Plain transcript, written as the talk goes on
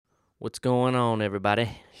What's going on, everybody?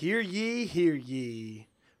 Hear ye, hear ye.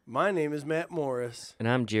 My name is Matt Morris. And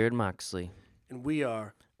I'm Jarrod Moxley. And we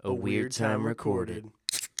are A Weird Time Recorded.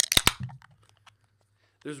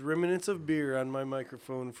 There's remnants of beer on my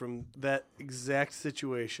microphone from that exact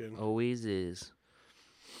situation. Always is.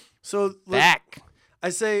 So Back. I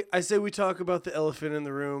say we talk about the elephant in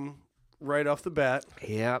the room right off the bat.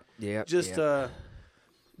 Yep.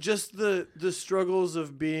 Just the struggles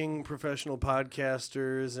of being professional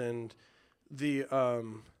podcasters and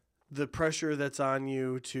the pressure that's on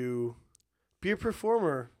you to be a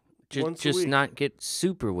performer once a week. Just not get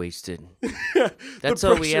super wasted. That's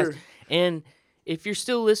all we ask. And if you're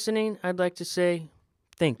still listening, I'd like to say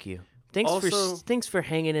thank you. Thanks for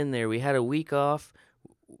hanging in there. We had a week off,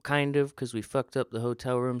 kind of, because we fucked up the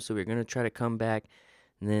hotel room, so we were going to try to come back,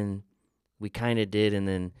 and then we kind of did, and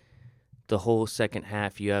then the whole second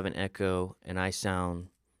half, you have an echo, and I sound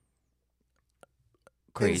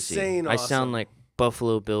crazy. Insane I awesome. sound like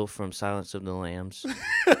Buffalo Bill from Silence of the Lambs.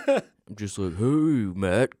 I'm just like, hey,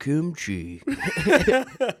 Matt Kimchi.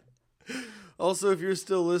 Also, if you're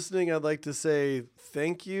still listening, I'd like to say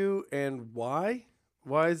thank you. And why?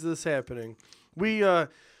 Why is this happening? We've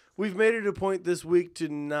made it a point this week to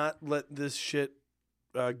not let this shit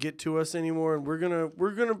get to us anymore, and we're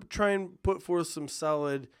gonna try and put forth some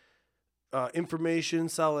solid information,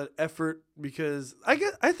 solid effort, because I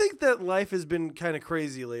think that life has been kind of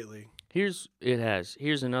crazy lately. Here's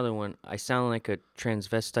another one. I sound like a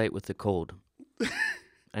transvestite with a cold.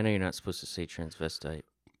 I know you're not supposed to say transvestite.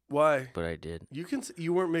 Why? But I did.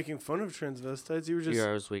 You weren't making fun of transvestites. You were just. Yeah,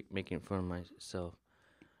 I was making fun of myself.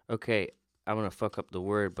 Okay, I'm gonna fuck up the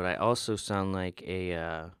word, but I also sound like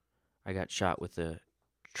I got shot with a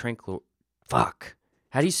Fuck.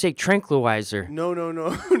 How do you say tranquilizer? No.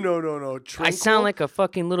 I sound like a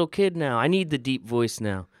fucking little kid now. I need the deep voice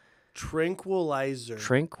now. Tranquilizer.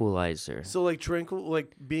 So like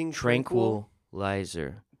being tranquil.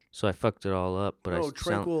 Tranquilizer. So I fucked it all up, but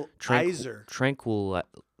tranquilizer.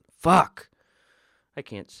 Fuck. I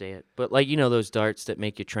can't say it, but like those darts that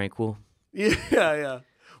make you tranquil. Yeah.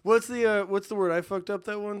 What's the word I fucked up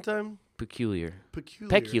that one time? Peculiar.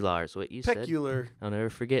 Peculiar is what you said. Peculiar. I'll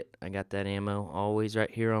never forget. I got that ammo always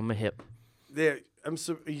right here on my hip. Yeah, I'm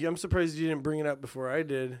surprised you didn't bring it up before I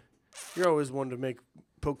did. You're always one to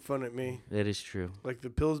poke fun at me. That is true. Like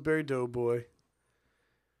the Pillsbury Doughboy.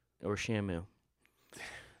 Or Shamu.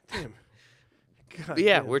 Damn. God, but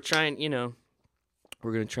yeah, damn. We're trying.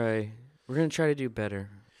 We're gonna try to do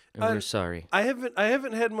better. And we're sorry. I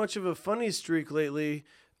haven't had much of a funny streak lately.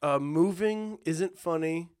 Moving isn't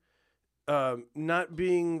funny. Not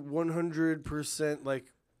being 100% like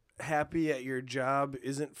happy at your job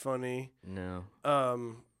isn't funny. No.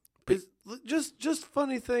 It's just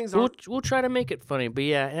funny things. We'll try to make it funny, but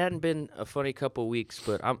yeah, it hadn't been a funny couple weeks.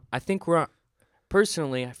 But I think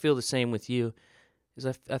personally, I feel the same with you. Is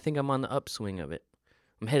I think I'm on the upswing of it.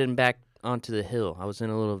 I'm heading back onto the hill. I was in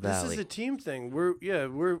a little valley. This is a team thing. We're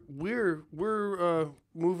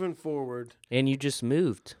moving forward. And you just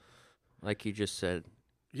moved, like you just said.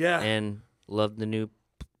 Yeah. And loved the new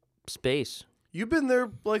space. You've been there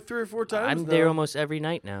like 3 or 4 times. I'm there almost every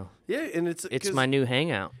night now. Yeah, and it's my new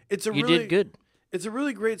hangout. You did good. It's a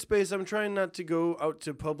really great space. I'm trying not to go out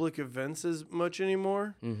to public events as much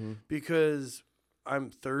anymore because I'm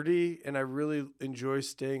 30 and I really enjoy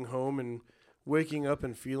staying home and waking up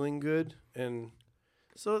and feeling good. And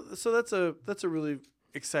so that's a really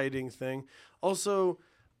exciting thing. Also,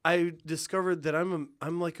 I discovered that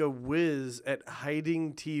I'm like a whiz at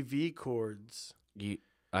hiding TV cords.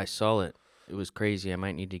 I saw it. It was crazy. I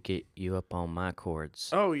might need to get you up on my cords.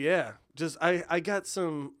 Oh yeah, just I got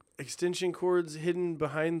some extension cords hidden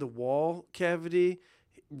behind the wall cavity,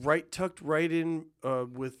 tucked right in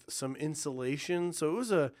with some insulation. So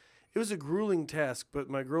it was a grueling task. But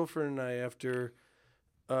my girlfriend and I, after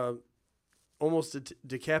almost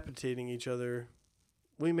decapitating each other,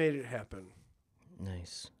 we made it happen.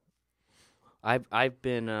 Nice. I've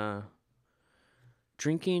been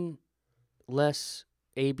drinking less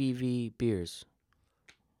ABV beers.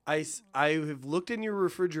 I have looked in your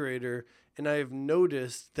refrigerator and I have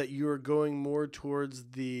noticed that you are going more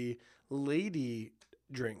towards the lady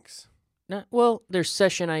drinks. They're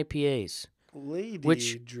session IPAs.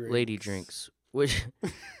 Lady drinks. Which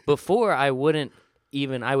before I wouldn't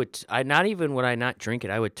even. Not even would I not drink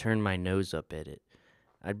it. I would turn my nose up at it.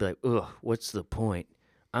 I'd be like, ugh, what's the point?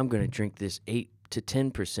 I'm going to drink this 8 to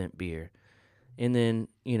 10% beer. And then,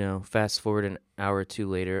 fast forward an hour or two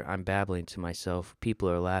later, I'm babbling to myself. People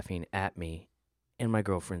are laughing at me, and my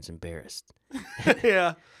girlfriend's embarrassed.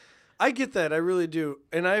 Yeah, I get that. I really do.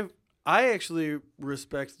 And I actually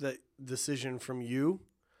respect that decision from you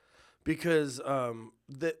because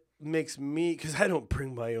that makes me, because I don't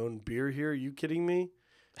bring my own beer here. Are you kidding me?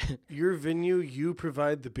 Your venue, you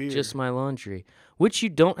provide the beer. Just my laundry, which you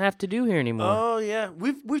don't have to do here anymore. Oh yeah,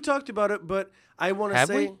 we've talked about it, but I want to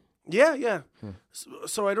say, we? yeah.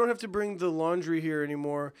 So I don't have to bring the laundry here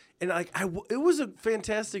anymore, and it was a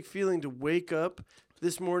fantastic feeling to wake up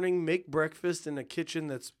this morning, make breakfast in a kitchen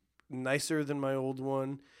that's nicer than my old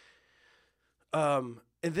one, and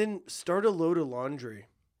then start a load of laundry.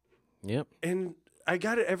 Yep. And I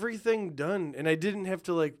got everything done, and I didn't have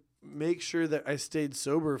to like make sure that I stayed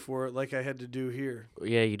sober for it like I had to do here.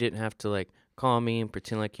 Yeah, you didn't have to like call me and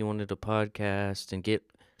pretend like you wanted a podcast and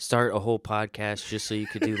start a whole podcast just so you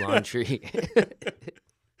could do laundry.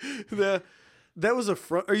 That was a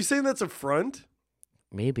front. Are you saying that's a front?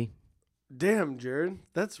 Maybe. Damn, Jarrod.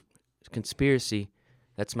 That's conspiracy.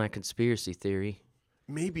 That's my conspiracy theory.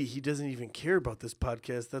 Maybe he doesn't even care about this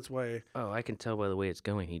podcast. That's why. Oh, I can tell by the way it's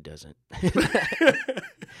going he doesn't.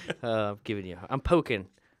 I'm giving you. I'm poking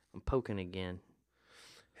again.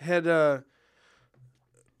 Had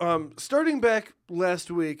starting back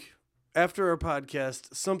last week after our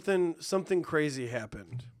podcast, something crazy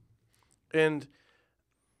happened, and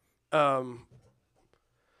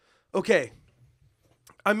okay,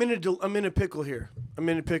 I'm in a pickle here. I'm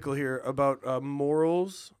in a pickle here about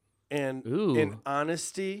morals and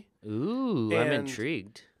honesty. Ooh, I'm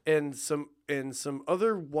intrigued. And some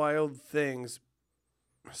other wild things.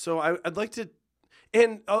 So I'd like to.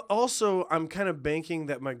 And also, I'm kind of banking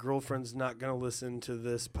that my girlfriend's not going to listen to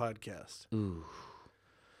this podcast. Ooh.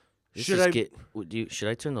 Should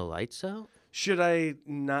I turn the lights out? Should I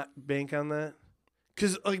not bank on that?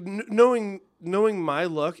 Because like knowing my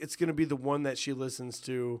luck, it's going to be the one that she listens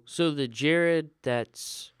to. So the Jarrod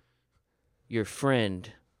that's your friend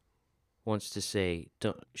wants to say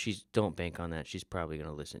don't bank on that. She's probably going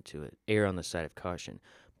to listen to it. Err on the side of caution.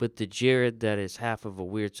 But the Jarrod that is half of a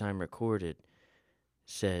Weird Time Recorded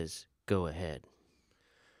says, go ahead.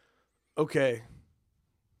 Okay.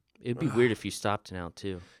 It'd be weird if you stopped now,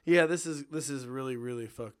 too. Yeah, this is really, really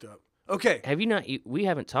fucked up. Okay. Have you not? We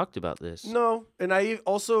haven't talked about this. No, and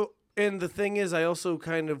and the thing is, I also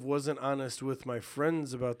kind of wasn't honest with my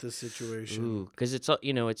friends about this situation. Ooh, because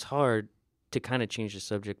it's hard to kind of change the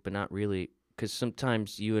subject, but not really, because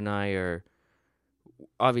sometimes you and I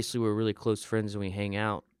obviously we're really close friends and we hang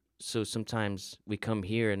out, so sometimes we come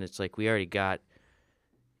here and it's like we already got,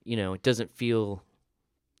 it doesn't feel,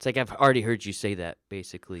 it's like I've already heard you say that,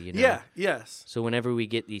 basically, Yeah, yes. So whenever we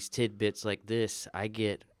get these tidbits like this, I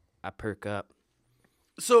perk up.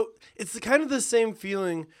 So it's kind of the same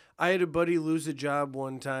feeling. I had a buddy lose a job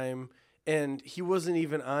one time, and he wasn't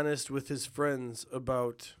even honest with his friends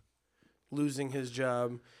about losing his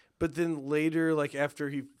job. But then later, like after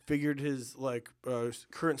he figured his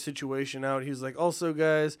current situation out, he was like, "Also,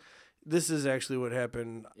 guys, this is actually what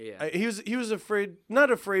happened." Yeah. He was afraid,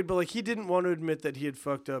 not afraid, but like he didn't want to admit that he had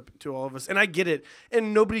fucked up to all of us. And I get it.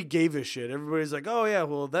 And nobody gave a shit. Everybody's like, "Oh yeah,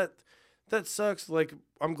 well that sucks. Like,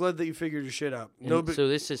 I'm glad that you figured your shit out." So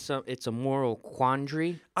this is it's a moral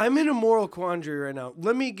quandary. I'm in a moral quandary right now.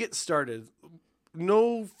 Let me get started.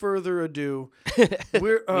 No further ado.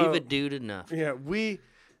 We've adoed enough. Yeah,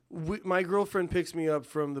 my girlfriend picks me up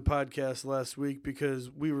from the podcast last week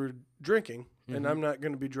because we were drinking, and I'm not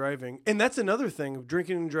going to be driving. And that's another thing of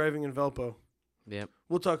drinking and driving in Valpo. Yep.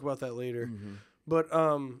 We'll talk about that later. Mm-hmm. But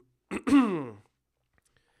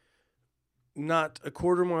not a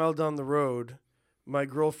quarter mile down the road, my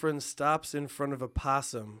girlfriend stops in front of a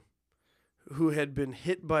possum who had been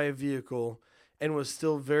hit by a vehicle and was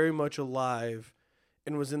still very much alive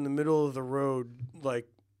and was in the middle of the road, like.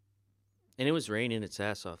 And it was raining its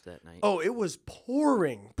ass off that night. Oh, it was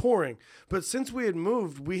pouring. But since we had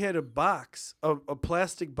moved, we had a box, a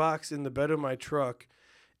plastic box in the bed of my truck,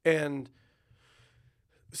 and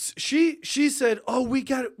she said, "Oh, we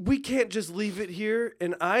can't just leave it here."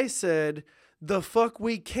 And I said, "The fuck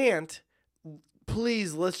we can't.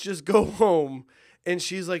 Please, let's just go home." And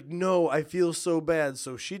she's like, "No, I feel so bad."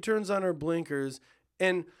 So she turns on her blinkers,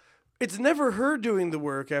 and it's never her doing the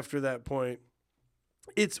work after that point.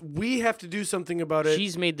 We have to do something about it.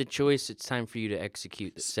 She's made the choice. It's time for you to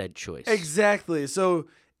execute said choice. Exactly. So,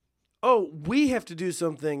 we have to do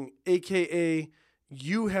something, a.k.a.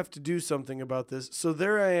 you have to do something about this. So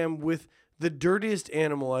there I am with the dirtiest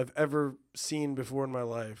animal I've ever seen before in my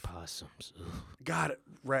life. Possums. Ugh. God,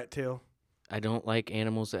 rat tail. I don't like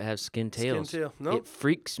animals that have skin tails. Skin tail. No. It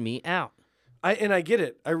freaks me out. I get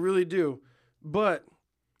it. I really do. But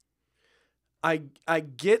I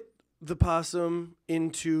get the possum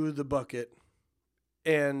into the bucket,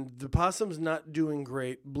 and the possum's not doing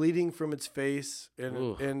great, bleeding from its face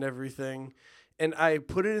and everything. and I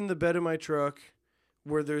put it in the bed of my truck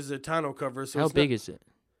where there's a tonneau cover. So how big is it?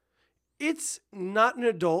 It's not an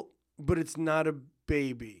adult, but it's not a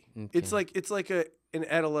baby. Okay. It's like an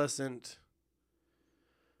adolescent.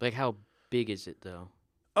 Like how big is it though?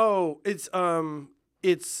 Oh, it's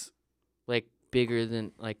like bigger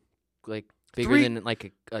than like bigger than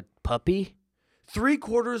like a puppy.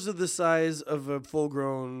 3/4 of the size of a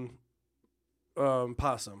full-grown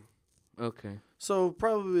possum. Okay. So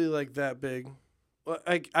probably like that big.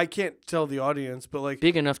 I can't tell the audience, but like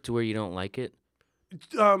big enough to where you don't like it.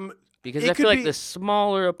 Because I feel like the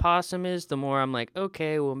smaller a possum is, the more I'm like,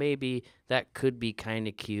 okay, well maybe that could be kind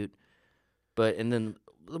of cute, and then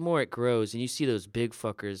the more it grows and you see those big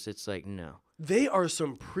fuckers, it's like no. They are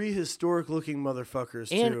some prehistoric looking motherfuckers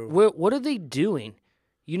too. And what are they doing?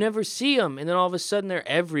 You never see them, and then all of a sudden they're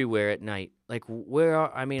everywhere at night. Like where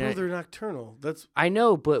are? I mean, they're nocturnal. I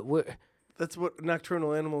know, but that's what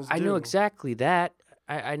nocturnal animals do. I know exactly that.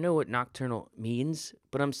 I know what nocturnal means,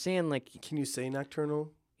 but I'm saying like... Can you say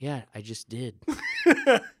nocturnal? Yeah, I just did.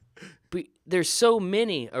 But there's so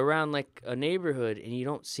many around like a neighborhood, and you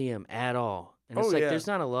don't see them at all. And it's there's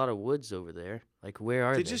not a lot of woods over there. Like, where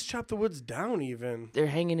are they? They just chop the woods down even. They're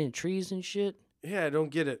hanging in trees and shit? Yeah, I don't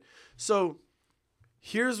get it. So,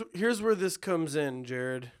 here's where this comes in,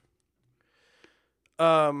 Jarrod.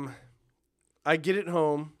 I get it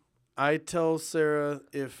home. I tell Sarah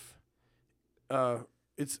if...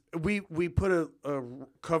 we put a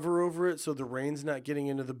cover over it so the rain's not getting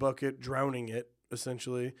into the bucket, drowning it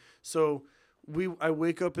essentially. So I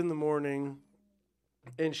wake up in the morning,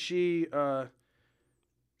 and she's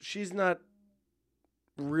not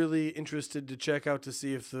really interested to check out to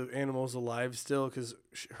see if the animal's alive still, because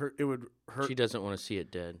it would hurt. She doesn't want to see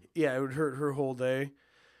it dead. Yeah, it would hurt her whole day.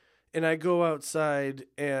 And I go outside,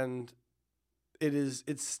 and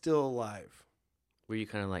it's still alive. Were you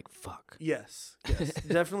kind of like, fuck? Yes,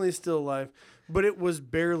 definitely still alive. But it was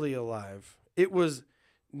barely alive. It was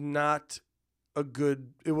not a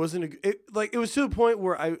good... It wasn't it was to the point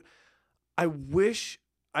where I wish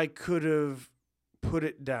I could have put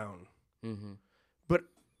it down. Mm-hmm. But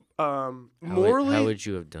morally... How would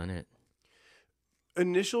you have done it?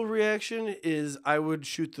 Initial reaction is I would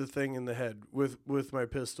shoot the thing in the head with my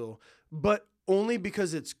pistol. But... only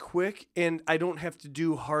because it's quick and I don't have to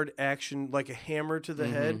do hard action like a hammer to the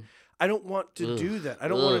head. I don't want to do that. I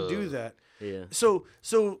don't want to do that. Yeah. So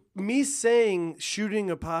me saying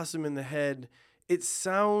shooting a possum in the head, it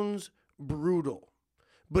sounds brutal,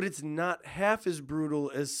 but it's not half as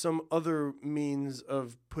brutal as some other means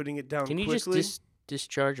of putting it down quickly. Can you just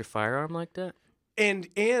discharge a firearm like that?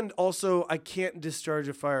 And also I can't discharge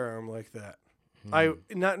a firearm like that.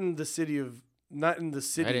 Not in the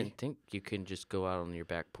city. I didn't think you can just go out on your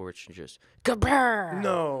back porch and just kabah!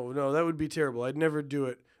 No, that would be terrible. I'd never do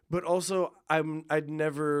it. But also, I'd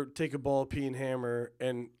never take a ball peen hammer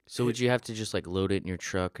and... So would you have to just like load it in your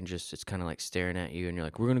truck and it's kind of like staring at you and you're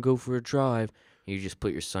like, we're going to go for a drive. And you just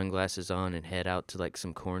put your sunglasses on and head out to like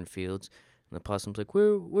some cornfields. And the possum's like,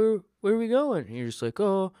 where are we going? And you're just like,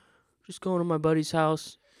 oh, just going to my buddy's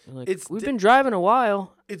house. Like, we've been driving a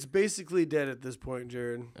while. It's basically dead at this point,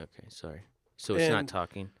 Jarrod. Okay, sorry. So it's not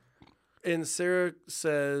talking. And Sarah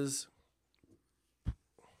says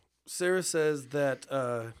that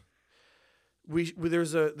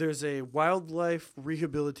there's a wildlife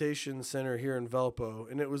rehabilitation center here in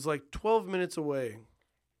Valpo, and it was like 12 minutes away.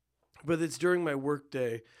 But it's during my work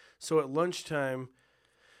day. So at lunchtime,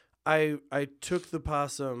 I took the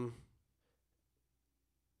possum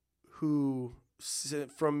who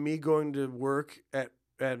from me going to work at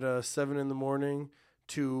 7 in the morning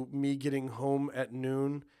to me getting home at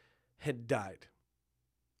noon, had died.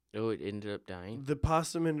 Oh, it ended up dying? The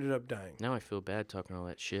possum ended up dying. Now I feel bad talking all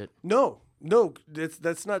that shit. No,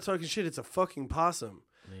 that's not talking shit. It's a fucking possum.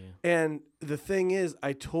 Yeah. And the thing is,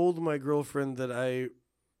 I told my girlfriend that I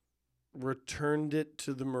returned it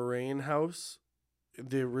to the Moraine house,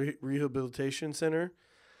 the rehabilitation center,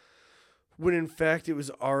 when in fact it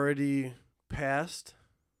was already passed.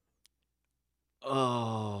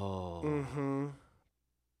 Oh. Mm-hmm.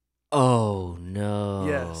 Oh, no.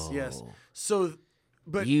 Yes. So,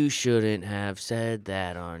 but... You shouldn't have said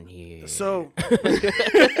that on here. So...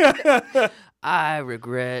 I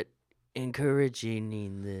regret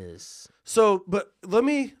encouraging this. So, but let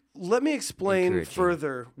me explain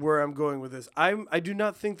further where I'm going with this. I do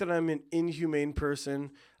not think that I'm an inhumane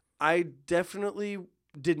person. I definitely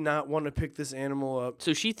did not want to pick this animal up.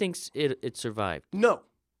 So she thinks it survived? No.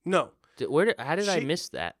 How did I miss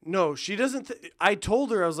that? No, she doesn't. I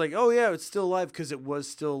told her, I was like, oh, yeah, it's still alive, because it was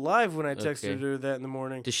still alive when I texted her that in the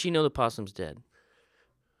morning. Does she know the possum's dead?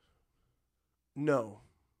 No.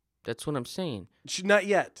 That's what I'm saying. Not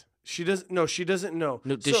yet. She doesn't. No, she doesn't know.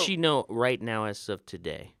 No, does she know right now as of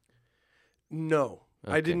today? No.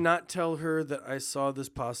 Okay. I did not tell her that I saw this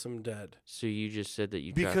possum dead. So you just said that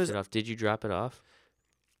you dropped it off. Did you drop it off?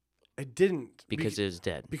 I didn't. Because it was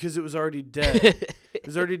dead. Because it was already dead. It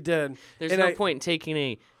was already dead. There's no point in taking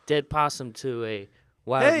a dead possum to a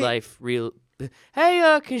wildlife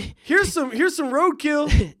Hey, here's some roadkill.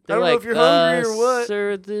 I don't know if you're hungry or what.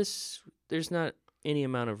 Sir, there's not any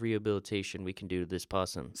amount of rehabilitation we can do to this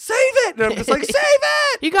possum. Save it! And I'm just like, save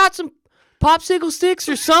it! You got some popsicle sticks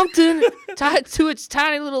or something tied to its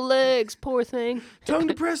tiny little legs, poor thing. Tongue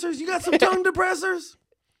depressors? You got some tongue depressors?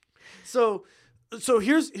 So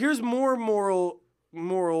here's more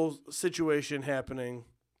moral situation happening.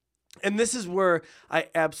 And this is where I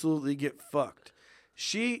absolutely get fucked.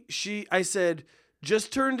 I said,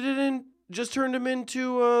 just turned him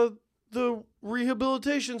into the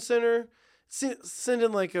rehabilitation center.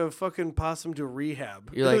 Sending like a fucking possum to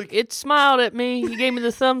rehab. You're like, it smiled at me. He gave me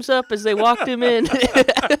the thumbs up as they walked him in.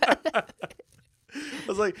 I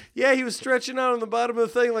was like, yeah, he was stretching out on the bottom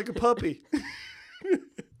of the thing like a puppy.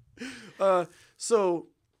 So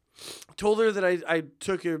told her that I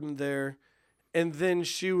took him there. And then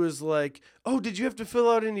she was like, oh, did you have to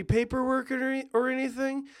fill out any paperwork or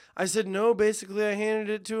anything? I said, no. Basically, I handed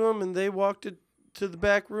it to them, and they walked it to the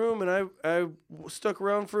back room, and I stuck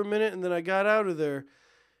around for a minute, and then I got out of there.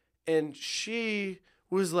 And she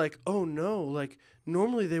was like, oh, no. Like,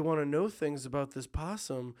 normally they want to know things about this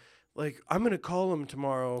possum. Like, I'm going to call him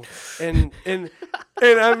tomorrow. And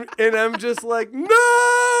I'm just like,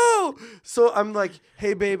 no! So I'm like,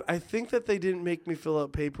 hey, babe, I think that they didn't make me fill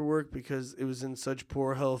out paperwork because it was in such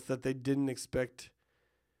poor health that they didn't expect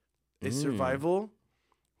a survival.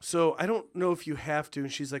 So I don't know if you have to.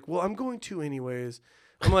 And she's like, well, I'm going to anyways.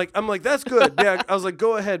 I'm like, that's good. Yeah. I was like,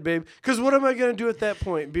 go ahead, babe. Because what am I going to do at that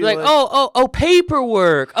point? Be like, oh,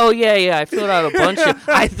 paperwork. Oh, yeah. I filled out a bunch of,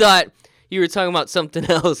 I thought you were talking about something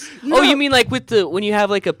else. Yeah. Oh, you mean like when you have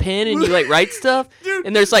like a pen and you like write stuff? Dude,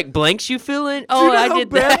 and there's like blanks you fill in? Oh, you know I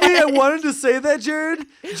did that. I wanted to say that, Jarrod.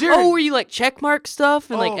 Oh, were you like checkmark stuff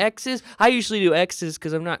and like X's? I usually do X's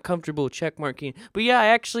because I'm not comfortable with checkmarking. But yeah, I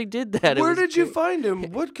actually did that. Where did you find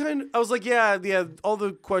him? What kind? I was like, yeah, all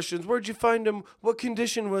the questions. Where'd you find him? What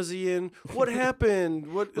condition was he in? What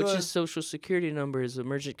happened? Which his social security number is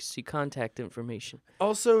emergency contact information.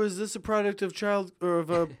 Also, is this a product of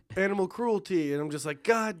animal cruelty? And I'm just like,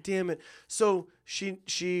 God damn it. So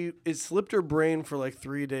it slipped her brain for like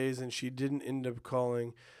 3 days and she didn't end up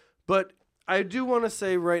calling. But I do want to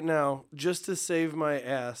say right now, just to save my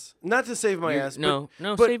ass, not to save my ass. No,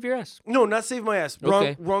 save your ass. No, not save my ass.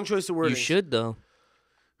 Okay. Wrong choice of wording. You should though.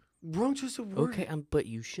 Wrong choice of wording. Okay, but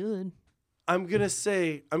you should. I'm gonna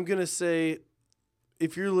say,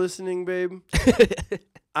 if you're listening, babe,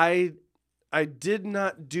 I did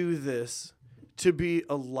not do this to be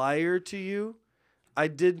a liar to you. I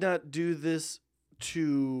did not do this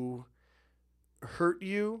to hurt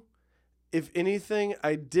you. If anything,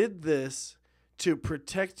 I did this to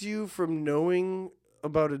protect you from knowing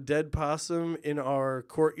about a dead possum in our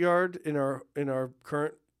courtyard, in our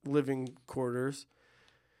current living quarters.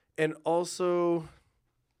 And also,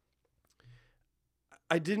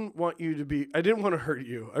 I didn't want to hurt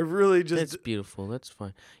you. I really just... That's beautiful. That's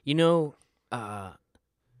fine. You know,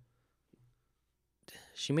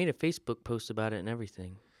 she made a Facebook post about it and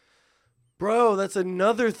everything. Bro, that's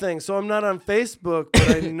another thing. So I'm not on Facebook, but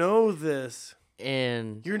I know this.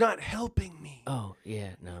 And you're not helping me. Oh,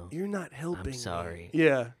 yeah, no. You're not helping me. I'm sorry.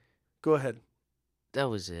 Yeah. Go ahead. That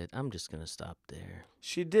was it. I'm just going to stop there.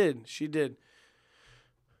 She did.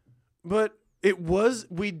 But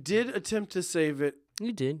we did attempt to save it.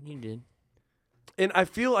 You did. And I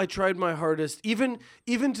feel I tried my hardest, even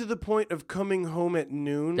to the point of coming home at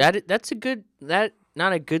noon. That's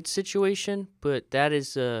not a good situation, but that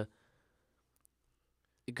is a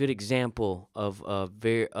good example of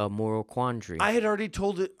a moral quandary. I'd already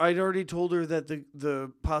told her that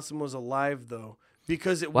the possum was alive though,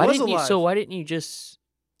 because it was alive. So why didn't you just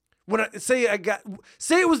say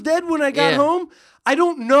it was dead when I got home? I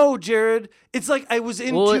don't know, Jarrod. It's like I was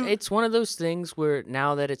into... Well, it's one of those things where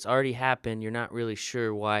now that it's already happened, you're not really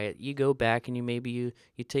sure why. You go back and you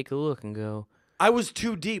take a look and go... I was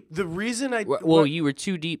too deep. The reason I... Well, you were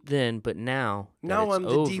too deep then, but now I'm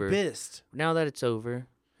the deepest. Now that it's over,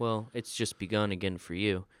 well, it's just begun again for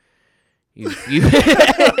you. You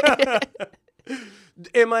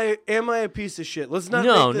Am I a piece of shit? Let's not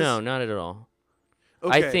No, make this... no, not at all.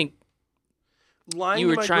 Okay. I think... Lying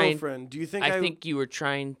to my girlfriend. Do you think I think you were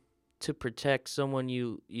trying to protect someone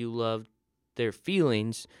you loved, their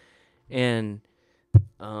feelings, and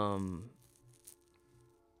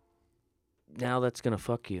now that's gonna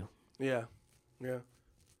fuck you. Yeah.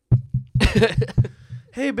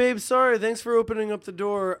 Hey, babe, sorry. Thanks for opening up the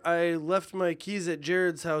door. I left my keys at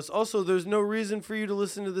Jarrod's house. Also, there's no reason for you to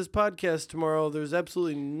listen to this podcast tomorrow. There's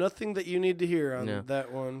absolutely nothing that you need to hear on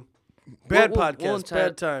that one. Bad podcast,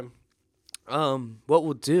 bad time. What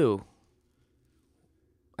we'll do...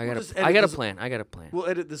 I got a plan. We'll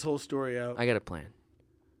edit this whole story out. I got a plan.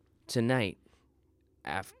 Tonight,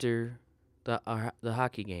 after the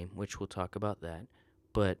hockey game, which we'll talk about that,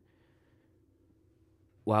 but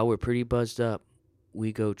while we're pretty buzzed up,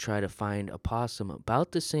 we go try to find a possum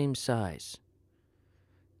about the same size.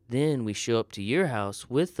 Then we show up to your house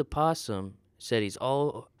with the possum. Said he's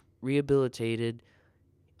all rehabilitated.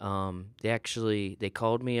 They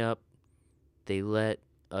called me up. They let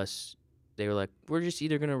us. They were like, we're just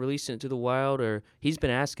either gonna release it into the wild, or he's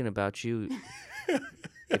been asking about you.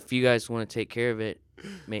 If you guys want to take care of it,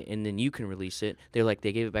 and then you can release it. They're like,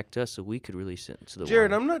 they gave it back to us so we could release it into the wild.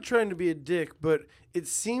 Jarrod, I'm not trying to be a dick, but it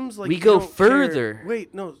seems like we go further. Care.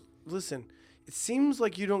 Wait, no, listen. It seems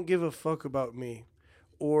like you don't give a fuck about me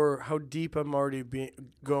or how deep I'm already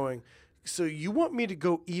going. So you want me to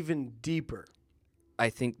go even deeper? I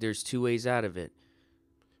think there's two ways out of it.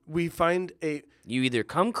 We find a... You either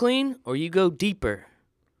come clean or you go deeper.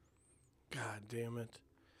 God damn it.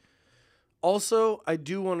 Also, I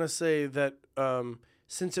do want to say that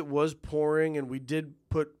since it was pouring and we did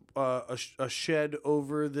put a shed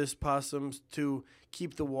over this possum to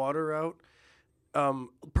keep the water out,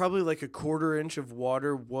 probably like a 1/4 inch of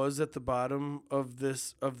water was at the bottom of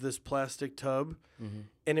this plastic tub,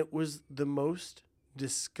 and it was the most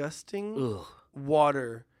disgusting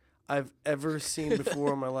water I've ever seen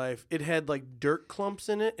before in my life. It had like dirt clumps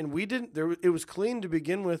in it, and it was clean to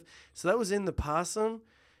begin with, so that was in the possum.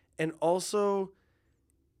 And also,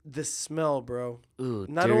 the smell, bro. Ooh,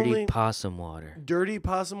 not dirty only possum water. Dirty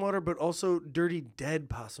possum water, but also dirty dead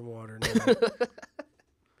possum water now.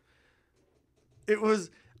 It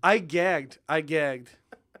was... I gagged. I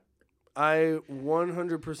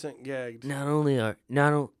 100% gagged. You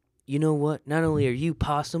know what? Not only are you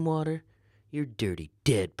possum water, you're dirty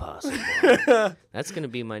dead possum water. That's going to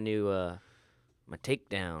be my new... my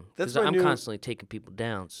takedown. Because I'm constantly taking people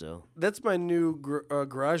down, so... That's my new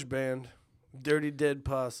garage band. Dirty Dead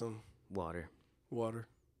Possum. Water. Well,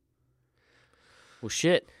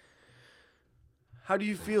 shit. How do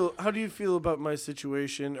you feel about my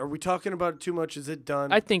situation? Are we talking about it too much? Is it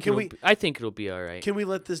done? I think it'll be all right. Can we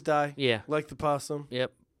let this die? Yeah. Like the possum?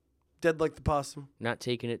 Yep. Dead like the possum? Not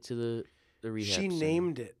taking it to the rehab She center.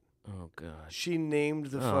 named it. Oh, God. She named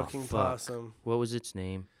the fucking possum. What was its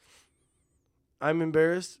name? I'm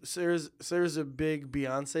embarrassed. Sarah's a big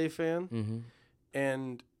Beyonce fan,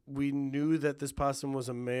 and we knew that this possum was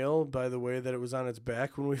a male by the way that it was on its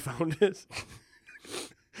back when we found it.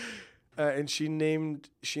 And she named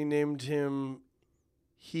him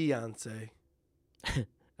Beyonce.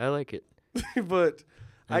 I like it, but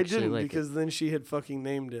I didn't because then she had fucking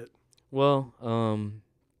named it. Well,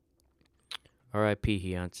 R.I.P.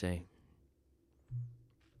 Beyonce.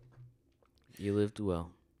 You lived well.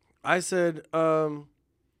 I said,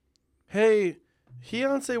 hey,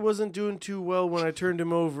 Beyonce wasn't doing too well when I turned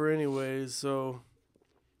him over anyways, so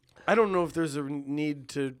I don't know if there's a need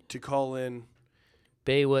to call in.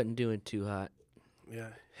 Bay wasn't doing too hot. Yeah.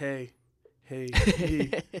 Hey,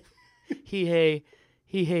 he.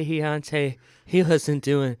 Beyonce, he wasn't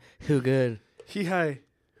doing too good. Hey.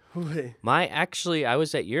 I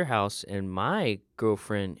was at your house, and my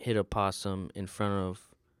girlfriend hit a possum in front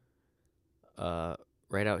of,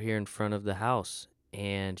 right out here in front of the house,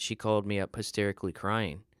 and she called me up hysterically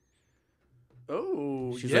crying.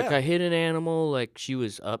 Oh, she was like, I hit an animal. Like, she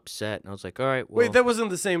was upset, and I was like, all right, well. Wait, that wasn't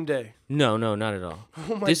the same day? No, not at all.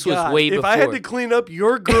 Oh, my God. This was way before. If I had to clean up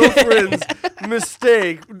your girlfriend's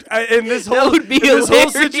mistake, and this whole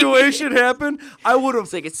situation happened, I would have.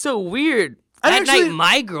 It's like, it's so weird. That night,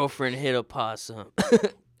 my girlfriend hit a possum.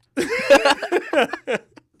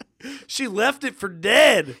 She left it for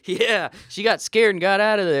dead. Yeah, she got scared and got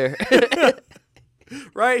out of there.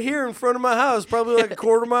 Right here in front of my house, probably like a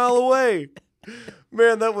 1/4 mile away.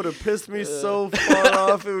 Man, that would have pissed me so far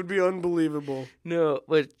off. It would be unbelievable. No,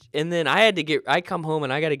 and then I come home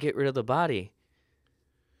and I got to get rid of the body.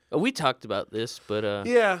 We talked about this, but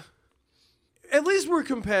yeah. At least we're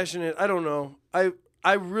compassionate. I don't know.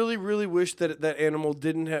 I really, really wish that animal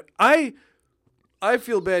didn't have. I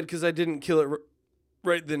feel bad because I didn't kill it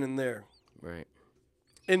right then and there. Right.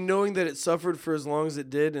 And knowing that it suffered for as long as it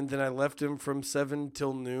did, and then I left him from 7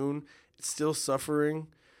 till noon, it's still suffering,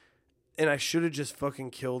 and I should have just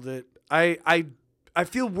fucking killed it. I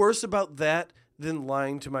feel worse about that than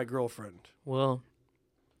lying to my girlfriend. Well,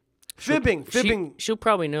 Fibbing. She'll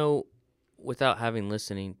probably know without having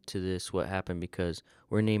listening to this what happened because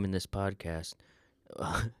we're naming this podcast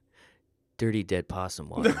Dirty Dead Possum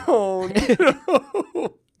Water. No.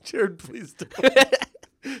 Jarrod, please don't.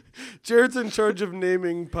 Jarrod's in charge of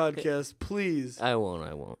naming podcasts. Please. I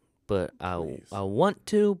won't. But I want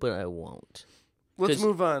to, but I won't. Let's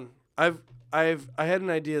move on. I had an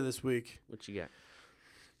idea this week. What you got?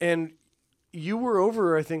 And you were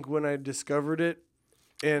over, I think, when I discovered it.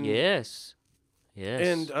 And yes.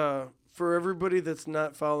 And for everybody that's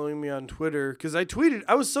not following me on Twitter, because I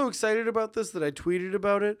was so excited about this that I tweeted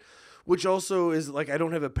about it, which also is like, I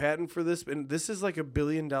don't have a patent for this, and this is like $1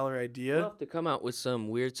 billion idea. We'll have to come out with some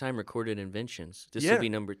weird time recorded inventions. This will be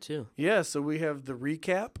number 2. Yeah, so we have the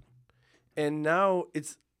recap, and now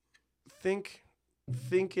it's think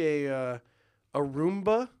a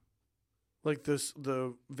Roomba, like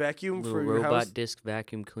the vacuum for your house. Robot disc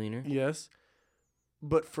vacuum cleaner. Yes,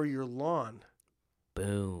 but for your lawn.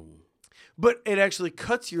 Boom. But it actually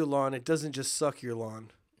cuts your lawn. It doesn't just suck your lawn.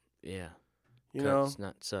 Yeah. You know? It's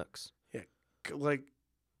not sucks. Yeah. Like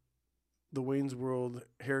the Wayne's World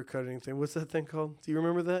hair cutting thing. What's that thing called? Do you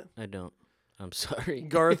remember that? I don't. I'm sorry.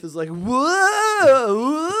 Garth is like, whoa.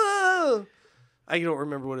 I don't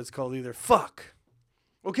remember what it's called either. Fuck.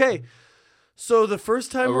 Okay. So the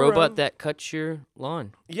first time a robot that cuts your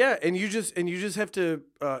lawn. Yeah, and you just have to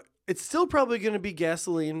it's still probably going to be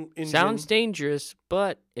gasoline engine. Sounds dangerous,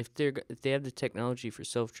 but if they have the technology for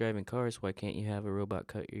self-driving cars, why can't you have a robot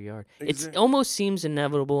cut your yard? Exactly. It almost seems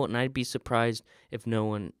inevitable, and I'd be surprised if no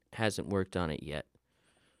one hasn't worked on it yet.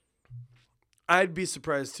 I'd be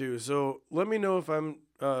surprised too. So let me know if I'm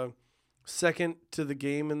second to the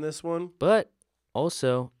game in this one. But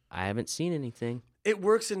also, I haven't seen anything. It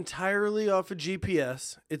works entirely off of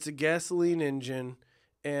GPS. It's a gasoline engine,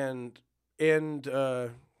 and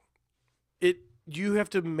you have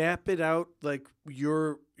to map it out like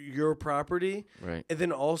your property, right? And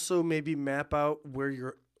then also maybe map out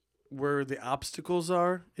where the obstacles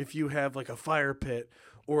are. If you have like a fire pit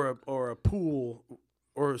or a pool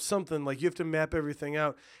or something, like you have to map everything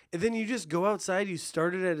out, and then you just go outside. You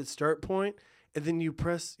start it at its start point, and then you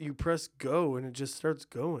press go, and it just starts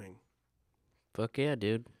going. Fuck yeah,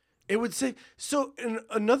 dude! It would say so. And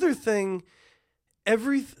another thing.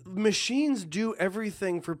 Machines do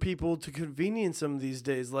everything for people to convenience them these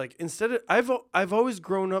days. Like instead of I've always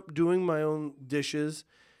grown up doing my own dishes,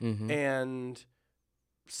 and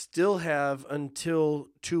still have until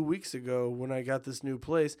 2 weeks ago when I got this new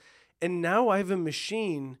place. And now I have a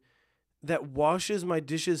machine that washes my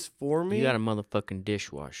dishes for me. You got a motherfucking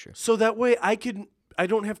dishwasher. So that way I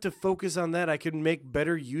don't have to focus on that. I can make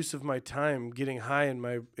better use of my time getting high in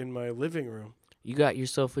my living room. You got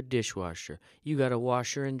yourself a dishwasher. You got a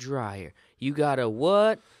washer and dryer. You got a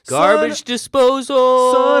what? Garbage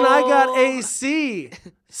disposal. Son, I got AC.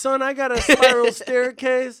 Son, I got a spiral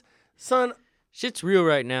staircase. Son, shit's real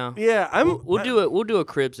right now. Yeah, We'll do a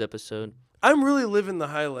Cribs episode. I'm really living the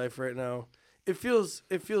high life right now. It feels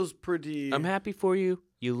pretty. I'm happy for you.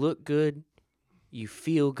 You look good. You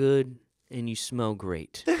feel good, and you smell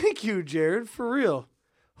great. Thank you, Jarrod. For real.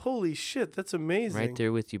 Holy shit, that's amazing. Right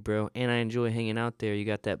there with you, bro. And I enjoy hanging out there. You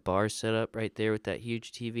got that bar set up right there with that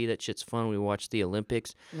huge TV. That shit's fun. We watch the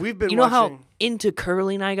Olympics. We've been You know how into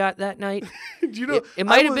curling I got that night? Do you know? It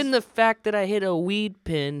might have been the fact that I hit a weed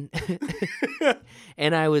pin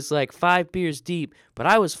and I was like 5 beers deep, but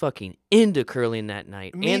I was fucking into curling that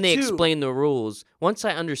night. Me they too. explained the rules. Once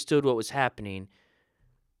I understood what was happening,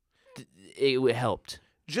 it helped.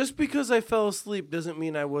 Just because I fell asleep doesn't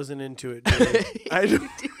mean I wasn't into it.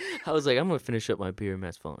 I was like, I'm gonna finish up my beer, and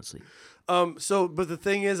Matt's falling asleep. But the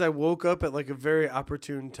thing is, I woke up at like a very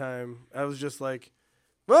opportune time. I was just like,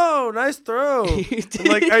 "Whoa, nice throw!" And,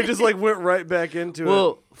 like I just like went right back into it.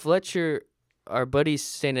 Well, Fletcher, our buddy's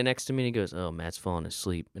standing next to me, and he goes, "Oh, Matt's falling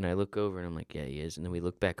asleep." And I look over, and I'm like, "Yeah, he is." And then we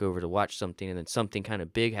look back over to watch something, and then something kind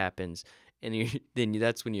of big happens. And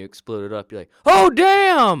that's when you exploded up. You're like, "Oh,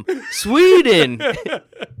 damn! Sweden!"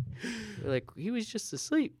 You're like, he was just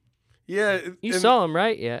asleep. Yeah. You saw him,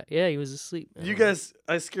 right? Yeah, he was asleep. You guys,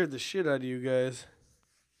 I scared the shit out of you guys.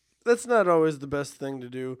 That's not always the best thing to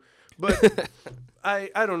do. But I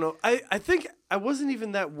don't know. I think I wasn't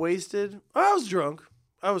even that wasted. I was drunk.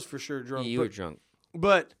 I was for sure drunk. You were drunk.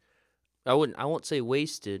 But I won't say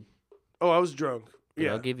wasted. Oh, I was drunk.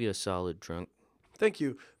 Yeah. I'll give you a solid drunk. Thank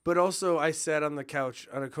you. But also, I sat on the couch,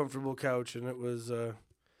 on a comfortable couch, and it was that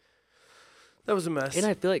was a mess. And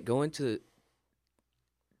I feel like going to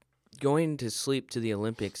sleep to the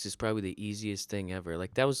Olympics is probably the easiest thing ever.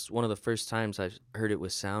 Like that was one of the first times I heard it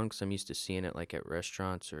with sound because I'm used to seeing it like at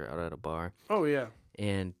restaurants or out at a bar. Oh yeah.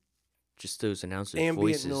 And just those announcers' ambient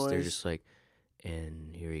voices. noise. They're just like,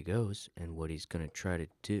 and here he goes, and what he's gonna try to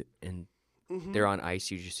do, and they're on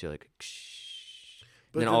ice. You just hear like,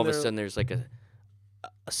 and then all of a sudden there's like a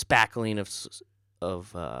spackling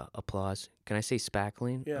of applause. Can I say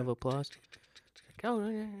spackling of applause? Oh,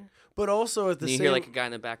 yeah. But also at the same, you hear like a guy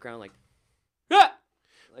in the background like, ah!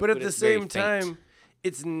 But at the same time,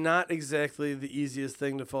 it's not exactly the easiest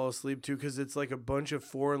thing to fall asleep to because it's like a bunch of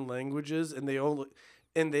foreign languages and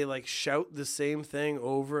they like shout the same thing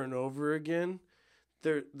over and over again.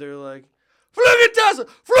 They're like, Flugentas,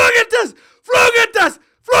 Flugentas, Flugentas,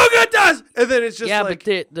 Flugentas, and then it's just like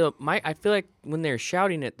but the mic. I feel like when they're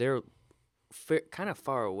shouting it, they're kind of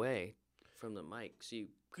far away from the mic, so you.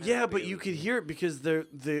 But you could hear it because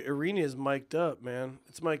the arena is mic'd up, man.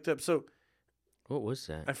 It's mic'd up. So. What was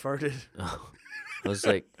that? I farted. Oh. I was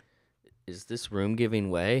like, is this room giving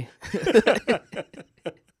way?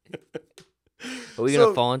 Are we going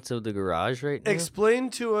to fall into the garage right now? Explain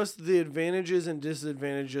to us the advantages and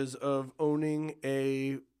disadvantages of owning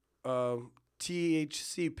a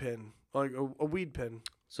THC pen, like a weed pen.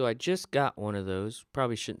 So I just got one of those.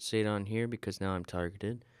 Probably shouldn't say it on here because now I'm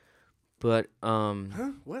targeted. But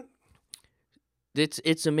What?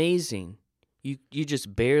 It's amazing. You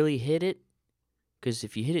just barely hit it. Because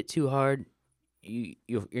if you hit it too hard,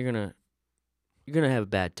 you're gonna have a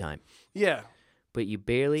bad time. Yeah. But you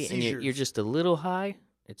barely, Seizures. and you're just a little high.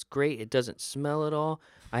 It's great. It doesn't smell at all.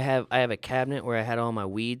 I have a cabinet where I had all my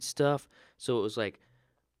weed stuff, so it was like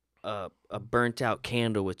a burnt out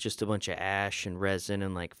candle with just a bunch of ash and resin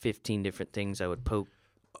and like 15 different things I would poke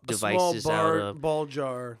devices out of. Ball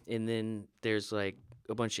jar. And then there's like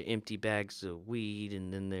a bunch of empty bags of weed,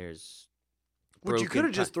 and then there's. Which you could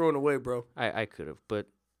have just thrown away, bro. I could have, but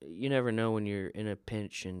you never know when you're in a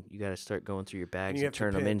pinch and you got to start going through your bags and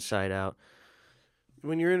turn them inside out.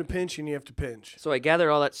 When you're in a pinch and you have to pinch. So I gathered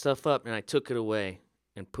all that stuff up and I took it away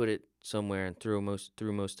and put it somewhere and threw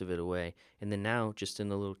most of it away. And then now, just in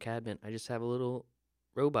the little cabinet, I just have a little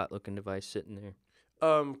robot-looking device sitting there.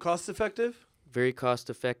 Cost effective? Very cost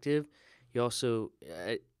effective. You also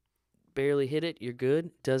barely hit it. You're good.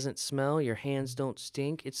 Doesn't smell. Your hands don't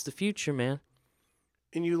stink. It's the future, man.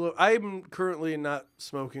 And I'm currently not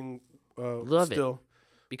smoking. Love still, it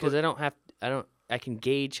because I can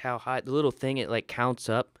gauge how high the little thing. It like counts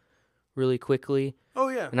up really quickly. Oh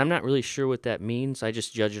yeah. And I'm not really sure what that means. I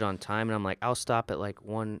just judge it on time, and I'm like, I'll stop at like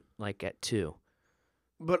 1, like at 2.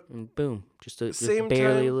 But and boom, just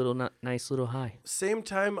barely a little nice little high. Same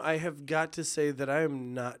time, I have got to say that I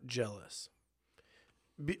am not jealous.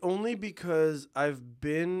 Only because I've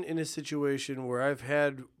been in a situation where I've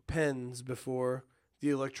had pens before. The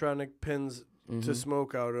electronic pens to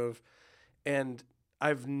smoke out of, and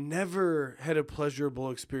I've never had a pleasurable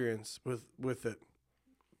experience with it.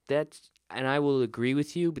 And I will agree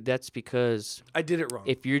with you, but that's because I did it wrong.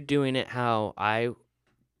 If you're doing it how I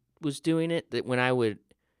was doing it, that when I would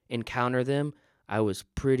encounter them, I was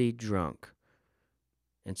pretty drunk,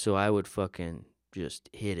 and so I would fucking just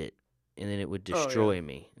hit it. And then it would destroy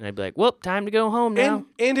me. And I'd be like, well, time to go home now.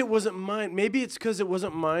 And it wasn't mine. Maybe it's because it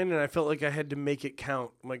wasn't mine, and I felt like I had to make it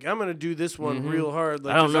count. I'm like, I'm going to do this one real hard.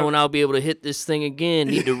 Like, I don't know when I'll be able to hit this thing again.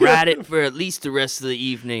 Need to ride it for at least the rest of the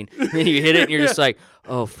evening. And then you hit it, and you're just like,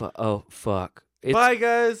 oh, fuck. Bye,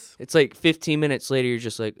 guys. It's like 15 minutes later, you're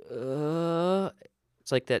just like,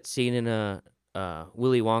 It's like that scene in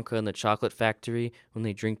Willy Wonka and the Chocolate Factory when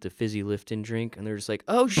they drink the fizzy Lipton drink, and they're just like,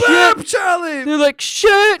 oh, shit. Burp, Charlie! They're like,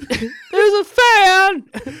 shit! There's a fan!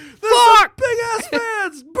 Fuck! Big-ass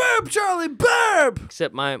fans! Burp, Charlie, burp!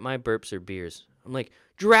 Except my burps are beers. I'm like,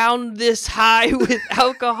 drown this high with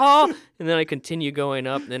alcohol, and then I continue going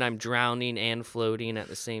up, and then I'm drowning and floating at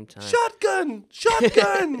the same time.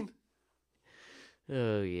 Shotgun!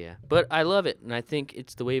 Oh, yeah. But I love it, and I think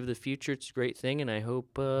it's the wave of the future. It's a great thing, and I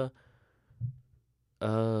hope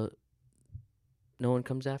no one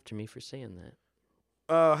comes after me for saying that.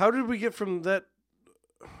 How did we get from that?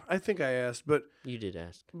 I think I asked, but... You did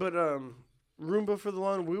ask. But, Roomba for the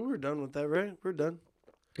lawn, we were done with that, right? We're done.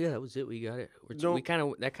 Yeah, that was it. We got it.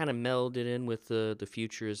 That kind of melded in with the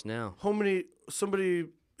future is now. Somebody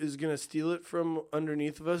is going to steal it from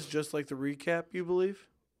underneath of us, just like the recap, you believe?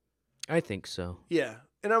 I think so. Yeah,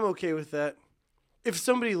 and I'm okay with that. If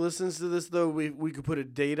somebody listens to this, though, we could put a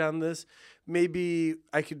date on this. Maybe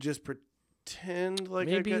I could just pretend like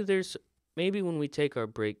maybe when we take our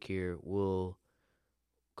break here, we'll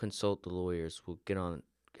consult the lawyers. We'll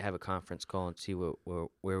have a conference call and see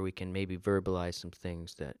where we can maybe verbalize some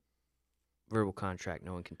things that verbal contract,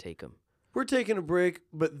 no one can take them. We're taking a break,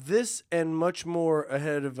 but this and much more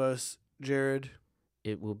ahead of us, Jarrod.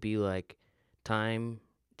 It will be like time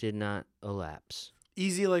did not elapse.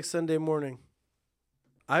 Easy like Sunday morning.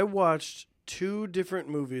 I watched 2 different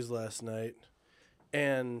movies last night,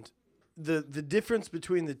 and the difference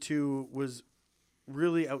between the two was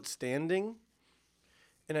really outstanding,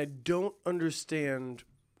 and I don't understand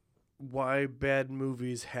why bad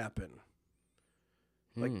movies happen.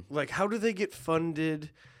 Like how do they get funded?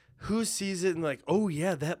 Who sees it and like, oh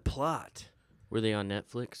yeah, that plot. Were they on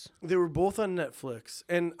Netflix? They were both on Netflix,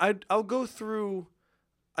 and I'll go through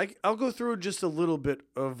just a little bit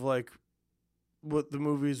of like what the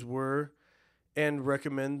movies were, and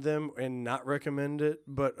recommend them and not recommend it.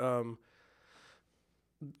 But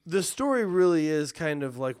the story really is kind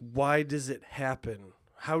of like, why does it happen?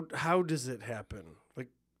 How does it happen? Like,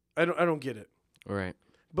 I don't get it. Right.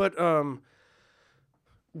 But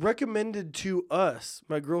recommended to us,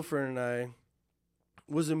 my girlfriend and I,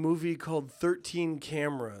 was a movie called 13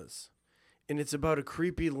 Cameras, and it's about a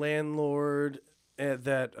creepy landlord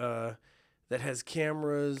that has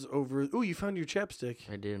cameras over. Oh, you found your chapstick.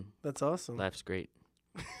 I did. That's awesome. Laugh's great.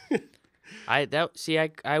 I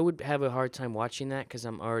would have a hard time watching that because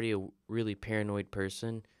I'm already a really paranoid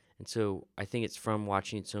person, and so I think it's from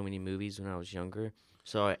watching so many movies when I was younger.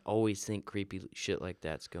 So I always think creepy shit like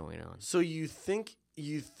that's going on. So you think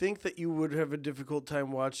that you would have a difficult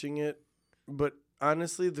time watching it, but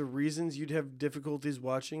honestly, the reasons you'd have difficulties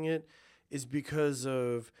watching it is because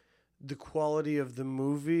of the quality of the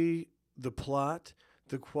movie, the plot,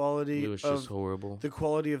 the quality it was just horrible. The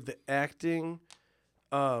quality of the acting,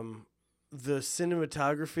 the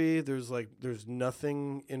cinematography. There's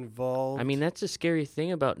nothing involved. I mean, that's a scary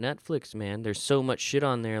thing about Netflix, man. There's so much shit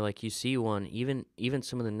on there. Like, you see one, even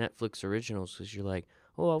some of the Netflix originals, because you're like,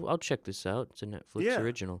 oh, I'll check this out. It's a Netflix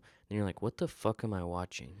original. And you're like, what the fuck am I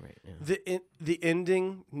watching right now? The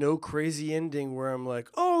ending, no crazy ending where I'm like,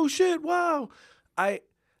 oh shit, wow.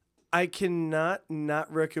 I cannot not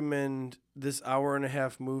recommend this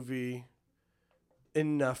 1.5-hour movie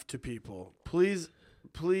enough to people. Please,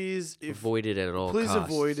 avoid it at all. Please costs.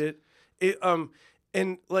 Avoid it.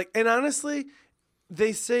 And honestly,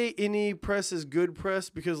 they say any press is good press,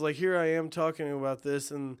 because like here I am talking about this,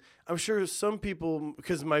 and I'm sure some people,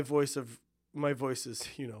 because my voice is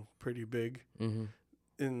pretty big in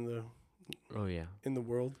the in the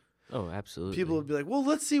world. Oh, absolutely. People would be like, well,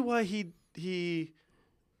 let's see why he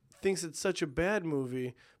thinks it's such a bad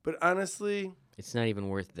movie. But honestly, it's not even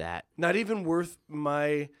worth that. Not even worth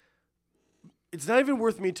It's not even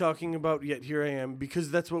worth me talking about, yet here I am,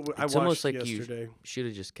 because that's what I watched almost like yesterday. You should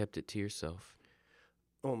have just kept it to yourself.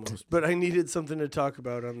 Almost. But I needed something to talk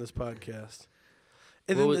about on this podcast.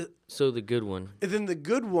 And so the good one. And then the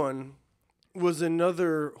good one was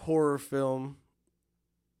another horror film.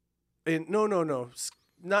 And no,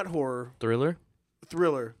 not horror.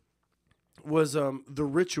 Thriller was The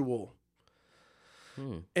Ritual.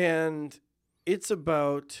 And it's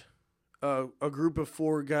about a group of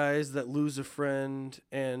 4 guys that lose a friend,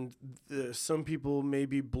 and some people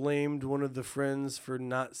maybe blamed one of the friends for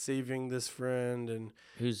not saving this friend. And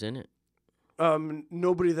who's in it?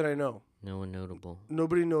 Nobody that I know. No one notable.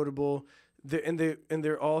 Nobody notable.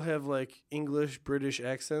 They all have like English, British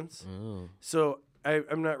accents. Oh. So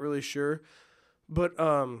I'm not really sure, but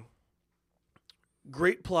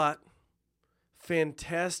great plot,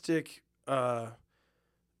 fantastic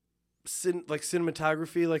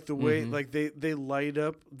cinematography, like the way like they light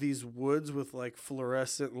up these woods with like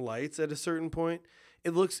fluorescent lights at a certain point.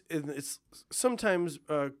 It's sometimes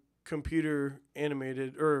computer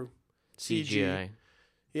animated or CGI.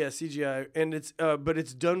 Yeah, CGI, and it's but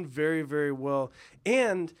it's done very, very well.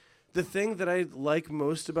 And the thing that I like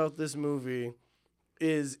most about this movie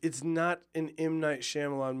is it's not an M. Night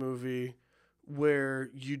Shyamalan movie where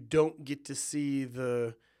you don't get to see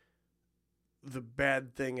the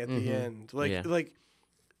bad thing at the end. Like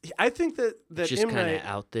I think that just M. Night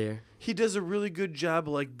out there. He does a really good job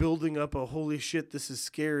of like building up a holy shit, this is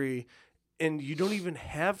scary, and you don't even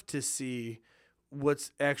have to see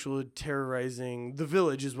what's actually terrorizing the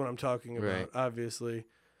village is what I'm talking about, right. Obviously.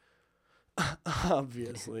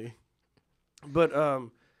 But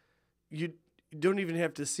you don't even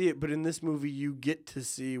have to see it, but in this movie you get to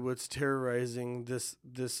see what's terrorizing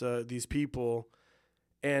these people,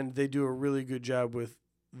 and they do a really good job with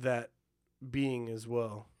that being as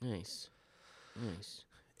well. Nice.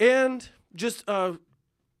 And just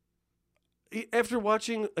after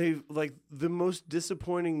watching the most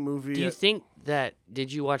disappointing movie. Do you think that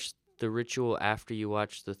did you watch The Ritual after you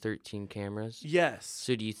watched the 13 Cameras? Yes.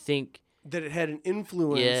 So do you think that it had an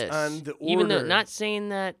influence on the order? Even though, not saying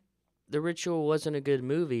that The Ritual wasn't a good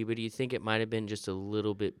movie, but do you think it might have been just a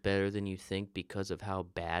little bit better than you think because of how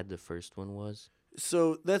bad the first one was?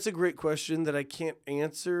 So that's a great question that I can't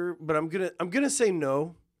answer, but I'm gonna say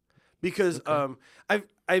no, because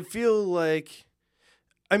I feel like,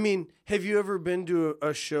 I mean, have you ever been to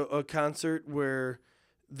a concert where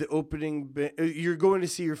the opening you're going to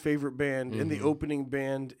see your favorite band and the opening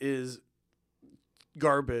band is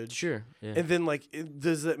garbage? Sure. Yeah. And then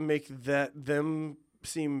does that make them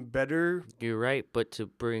seem better? You're right, but to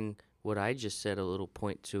bring what I just said a little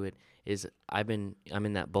point to it is I'm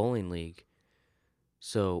in that bowling league.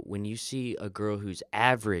 So when you see a girl who's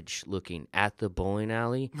average looking at the bowling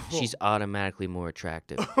alley, she's automatically more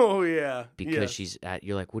attractive. Oh yeah, because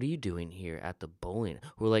you're like, what are you doing here at the bowling?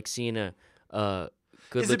 We're like seeing a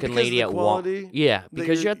good-looking lady at Walmart. Yeah,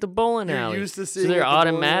 because you're at the bowling alley. Used to seeing so they're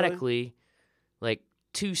automatically like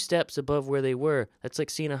 2 steps above where they were. That's like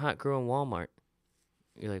seeing a hot girl in Walmart.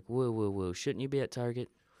 You're like, whoa, shouldn't you be at Target?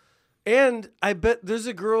 And I bet there's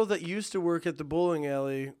a girl that used to work at the bowling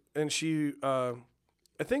alley, and she, I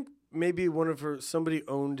think maybe somebody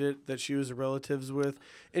owned it that she was relatives with,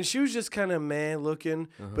 and she was just kind of looking,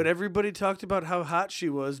 but everybody talked about how hot she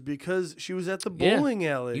was because she was at the bowling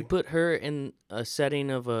alley. You put her in a setting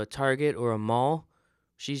of a Target or a mall,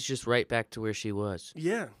 she's just right back to where she was.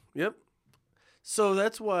 Yeah, yep. So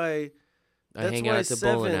that's why I hang out at the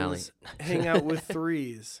bowling alley. Hang out with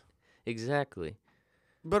threes. Exactly.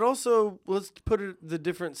 But also, let's put the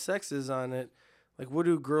different sexes on it. Like, what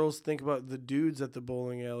do girls think about the dudes at the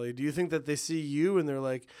bowling alley? Do you think that they see you and they're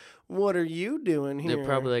like, what are you doing here? They're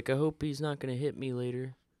probably like, I hope he's not going to hit me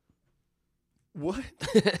later. What?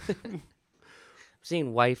 I'm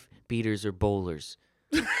seeing wife beaters or bowlers.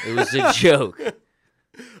 It was a joke.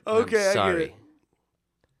 Okay, I'm sorry.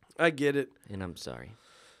 I get it. And I'm sorry.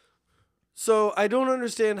 So I don't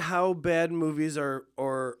understand how bad movies are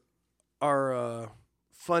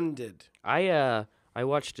funded. I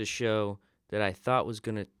watched a show that I thought was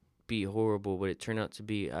gonna be horrible, but it turned out to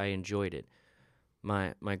be. I enjoyed it.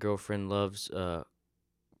 My girlfriend loves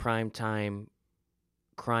primetime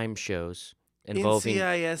crime shows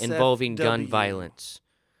involving gun violence.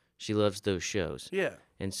 She loves those shows. Yeah.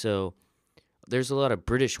 And so there's a lot of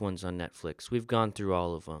British ones on Netflix. We've gone through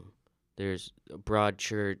all of them. There's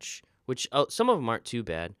Broadchurch, which some of them aren't too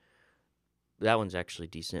bad. That one's actually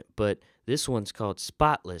decent, but this one's called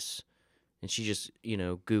Spotless, and she just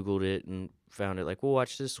Googled it and found it. Like, we'll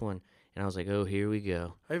watch this one, and I was like, oh, here we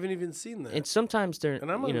go. I haven't even seen that. And sometimes they're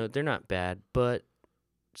they're not bad, but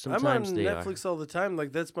sometimes they are. I'm on Netflix all the time.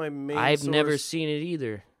 Like, that's my main. I've never seen it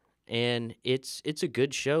either, and it's a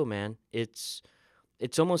good show, man.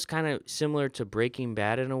 It's almost kind of similar to Breaking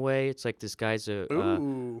Bad in a way. It's like this guy's a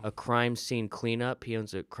crime scene cleanup. He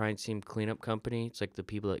owns a crime scene cleanup company. It's like the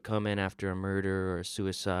people that come in after a murder or a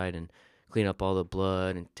suicide and clean up all the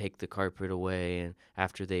blood and take the carpet away. And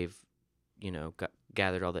after they've,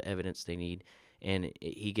 gathered all the evidence they need, and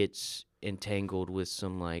he gets entangled with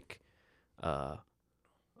some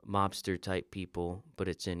mobster type people, but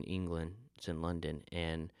it's in England. It's in London,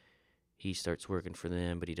 and he starts working for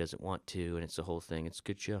them, but he doesn't want to, and it's the whole thing. It's a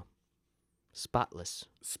good show. Spotless.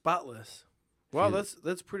 Wow,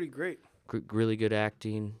 that's pretty great. Really good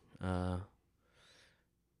acting,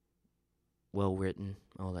 well written,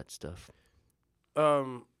 all that stuff.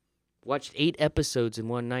 Watched 8 episodes in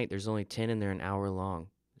one night. There's only 10, and they're an hour long.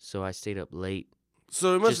 So I stayed up late.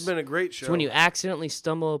 So it must have been a great show. It's when you accidentally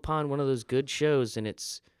stumble upon one of those good shows, and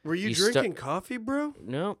it's... Were you drinking coffee, bro?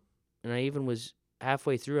 No, and I even was...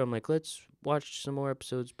 halfway through, I'm like, let's watch some more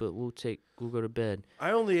episodes, but we'll go to bed. I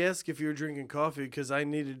only asked if you were drinking coffee because I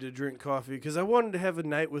needed to drink coffee because I wanted to have a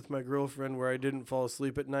night with my girlfriend where I didn't fall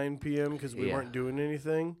asleep at 9 p.m. because we weren't doing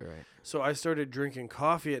anything. Right. So I started drinking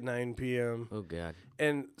coffee at 9 p.m. Oh, God.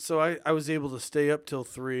 And so I was able to stay up till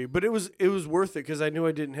 3. But it was worth it because I knew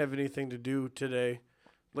I didn't have anything to do today,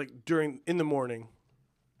 like in the morning.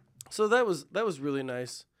 So that was really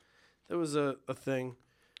nice. That was a thing.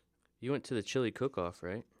 You went to the chili cook-off,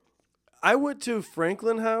 right? I went to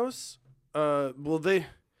Franklin House. I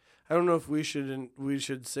don't know if we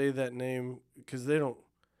should say that name because they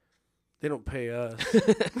don't pay us.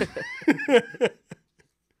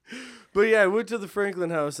 But yeah, I went to the Franklin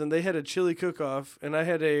House and they had a chili cook-off, and I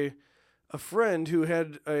had a friend who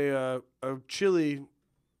had a chili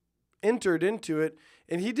entered into it,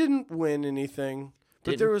 and he didn't win anything.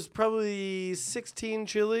 But there was probably 16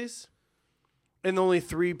 chilies. And only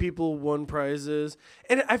 3 people won prizes.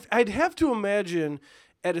 And I'd have to imagine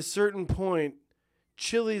at a certain point,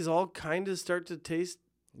 chilies all kind of start to taste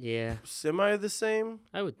semi the same.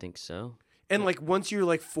 I would think so. And, like, once you're,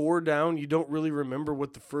 like, 4 down, you don't really remember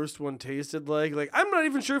what the first one tasted like. Like, I'm not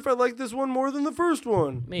even sure if I like this one more than the first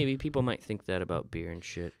one. Maybe. People might think that about beer and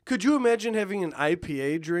shit. Could you imagine having an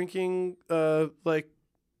IPA drinking, like,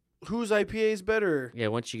 whose IPA is better? Yeah,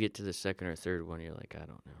 once you get to the second or third one, you're like, I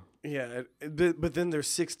don't know. Yeah, but then there's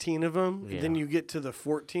 16 of them. Yeah. And then you get to the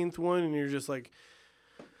 14th one, and you're just like,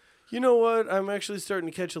 you know what? I'm actually starting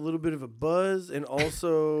to catch a little bit of a buzz, and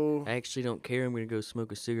also... I actually don't care. I'm going to go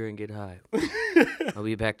smoke a cigarette and get high. I'll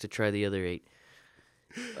be back to try the other 8.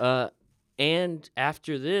 And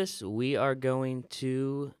after this, we are going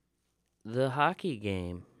to the hockey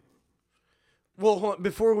game. Well, hold on,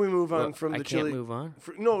 before we move on from the chili... I can't move on?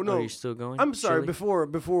 No. Oh, you're still going? I'm sorry. Chili?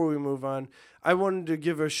 Before we move on, I wanted to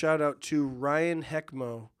give a shout-out to Ryan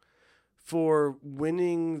Heckmo for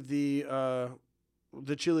winning the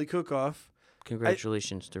chili cook-off.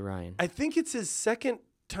 Congratulations to Ryan. I think it's his second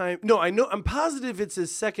time. No, I'm positive it's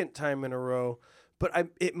his second time in a row, but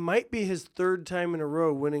it might be his third time in a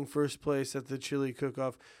row winning first place at the chili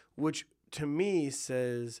cook-off, which to me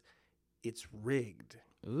says it's rigged.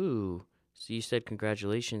 Ooh. So you said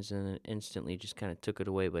congratulations and then instantly just kind of took it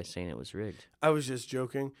away by saying it was rigged. I was just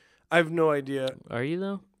joking. I have no idea. Are you,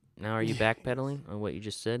 though? Now are you backpedaling on what you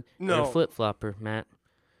just said? No. You're a flip-flopper, Matt.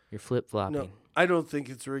 You're flip-flopping. No, I don't think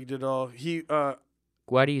it's rigged at all.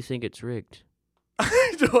 Why do you think it's rigged?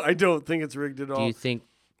 I don't think it's rigged at all. Do you think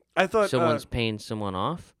someone's paying someone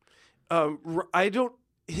off? I don't.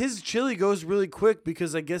 His chili goes really quick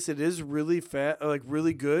because I guess it is really fat, like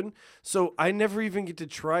really good. So I never even get to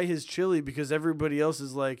try his chili because everybody else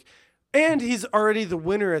is like, and he's already the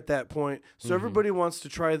winner at that point. So everybody wants to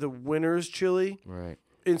try the winner's chili. Right.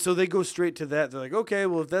 And so they go straight to that. They're like, okay,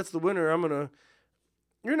 well, if that's the winner,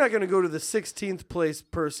 you're not going to go to the 16th place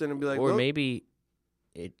person and be like, or maybe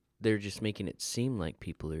they're just making it seem like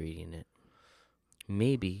people are eating it.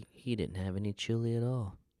 Maybe he didn't have any chili at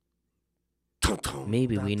all.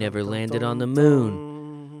 Maybe we never landed on the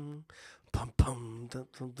moon.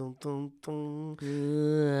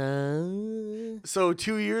 So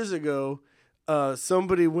 2 years ago,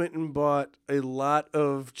 somebody went and bought a lot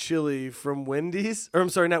of chili from Wendy's. Or I'm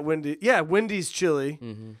sorry, not Wendy's. Yeah, Wendy's chili.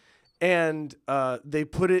 Mm-hmm. And they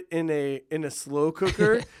put it in a slow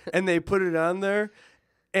cooker, and they put it on there.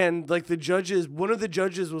 And, like, one of the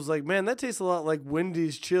judges was like, man, that tastes a lot like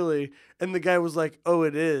Wendy's chili. And the guy was like, oh,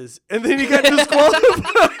 it is. And then he got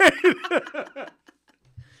disqualified.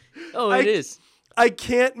 It is. I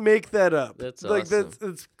can't make that up. That's like, awesome.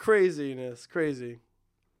 That's craziness. Crazy.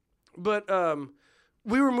 But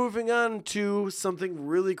we were moving on to something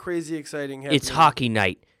really crazy exciting happening. It's hockey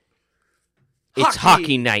night. It's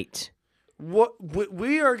hockey night. What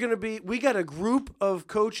we are going to be, we got a group of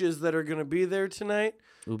coaches that are going to be there tonight.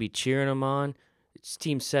 We'll be cheering them on. It's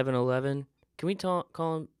Team 7-Eleven. Can we call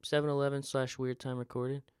them 7-Eleven/Weird Time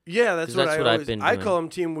Recorded? Yeah, that's what I've been doing. I call them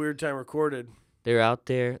Team Weird Time Recorded. They're out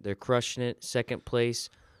there. They're crushing it. Second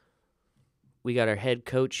place. We got our head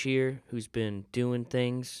coach here who's been doing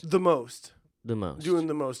things. The most. Doing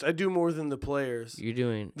the most. I do more than the players. You're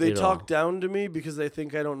doing They it talk all. down to me because they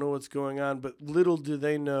think I don't know what's going on, but little do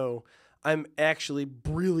they know I'm actually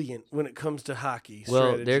brilliant when it comes to hockey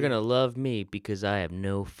strategy. They're going to love me because I have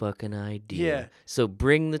no fucking idea. Yeah. So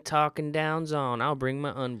bring the talking downs on. I'll bring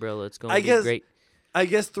my umbrella. It's going to be great. I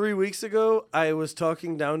guess 3 weeks ago, I was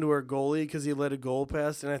talking down to our goalie because he let a goal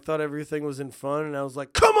pass, and I thought everything was in fun, and I was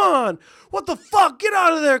like, come on! What the fuck? Get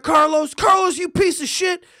out of there, Carlos! Carlos, you piece of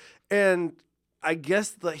shit! And I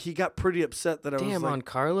guess that he got pretty upset that I was like... Damn, on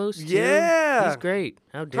Carlos, too? Yeah! He's great.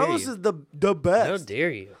 How dare Carlos you? Carlos is the best. How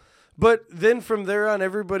dare you? But then from there on,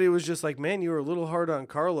 everybody was just like, man, you were a little hard on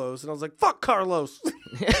Carlos. And I was like, fuck Carlos!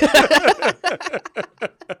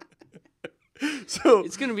 So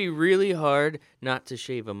it's going to be really hard not to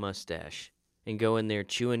shave a mustache and go in there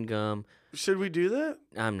chewing gum. Should we do that?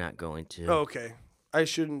 I'm not going to. Oh, okay. I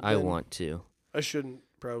shouldn't. I want to. I shouldn't,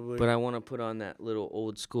 probably. But I want to put on that little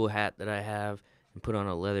old school hat that I have and put on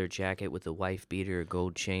a leather jacket with a wife beater, a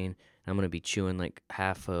gold chain. I'm going to be chewing like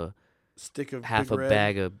half a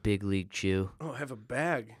bag of Big League Chew. Oh, half a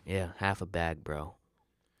bag? Yeah, half a bag, bro.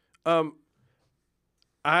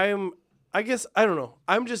 I guess, I don't know.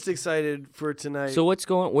 I'm just excited for tonight. So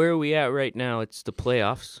where are we at right now? It's the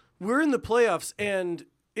playoffs. We're in the playoffs, and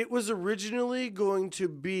it was originally going to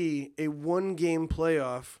be a one-game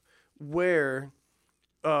playoff where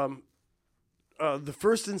the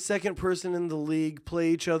first and second person in the league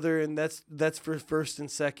play each other, and that's for first and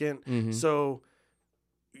second. Mm-hmm. So,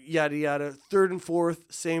 yada, yada. Third and fourth,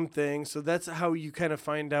 same thing. So that's how you kind of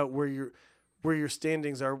find out where your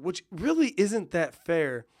standings are, which really isn't that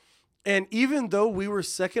fair. And even though we were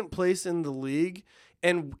second place in the league,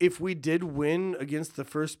 And if we did win against the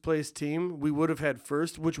first place team, we would have had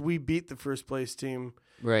first, which we beat the first place team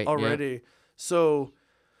already. Yeah. So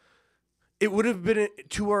it would have been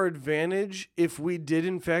to our advantage if we did,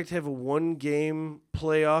 in fact, have a 1-game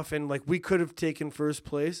playoff and like we could have taken first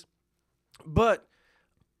place. But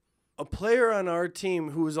a player on our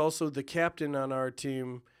team who is also the captain on our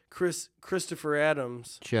team, Christopher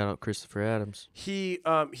Adams. Shout out Christopher Adams. He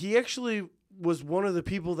actually was one of the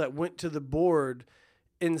people that went to the board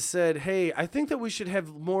and said, "Hey, I think that we should have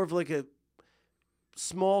more of like a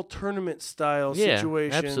small tournament style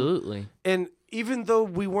situation." Absolutely. And even though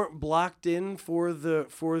we weren't blocked in for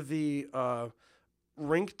the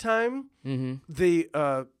rink time,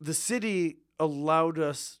 the city allowed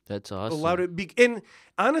us. That's awesome. Allowed it, and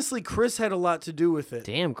honestly, Chris had a lot to do with it.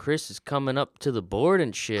 Damn, Chris is coming up to the board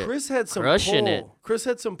and shit. Chris had some crushing pull. It. Chris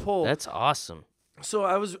had some pull. That's awesome. So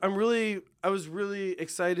I was really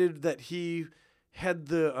excited that he had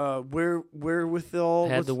the wherewithal.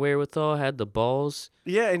 Had the balls.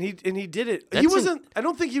 Yeah, and he did it. He wasn't. I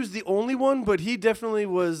don't think he was the only one, but he definitely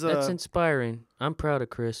was. That's inspiring. I'm proud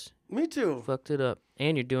of Chris. Me too. Fucked it up,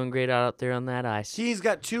 and you're doing great out there on that ice. He's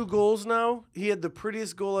got 2 goals now. He had the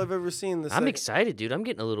prettiest goal I've ever seen. I'm excited, dude. I'm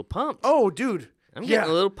getting a little pumped. Oh, dude. I'm getting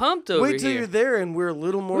a little pumped over here. Wait till you're there and we're a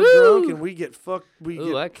little more drunk and we get fucked. We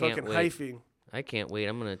get fucking hyphy. I can't wait.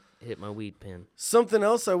 I'm going to hit my weed pen. Something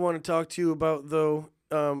else I want to talk to you about, though,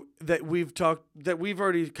 that we've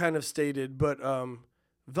already kind of stated, but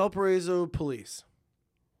Valparaiso police.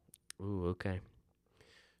 Ooh, okay.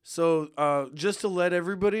 So just to let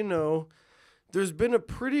everybody know, there's been a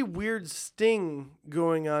pretty weird sting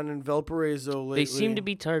going on in Valparaiso lately. They seem to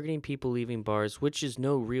be targeting people leaving bars, which is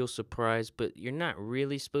no real surprise, but you're not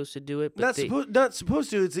really supposed to do it. But not supposed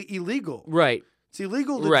to. It's illegal. Right. It's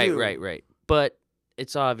illegal to do. Right. But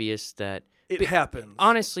it's obvious that it happens.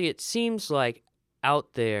 Honestly, it seems like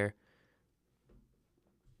out there,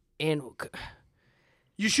 and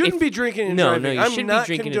you shouldn't be drinking and driving. No, you shouldn't be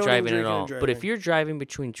drinking and driving at all. But if you're driving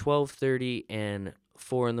between 12:30 and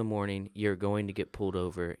 4 in the morning, you're going to get pulled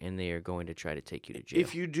over, and they are going to try to take you to jail.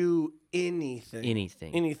 If you do anything.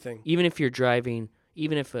 Even if you're driving,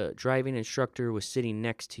 even if a driving instructor was sitting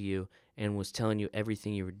next to you and was telling you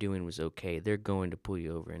everything you were doing was okay, they're going to pull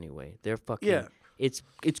you over anyway. They're fucking... Yeah. It's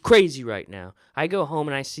crazy right now. I go home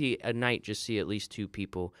and I see at least 2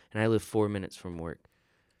 people, and I live 4 minutes from work.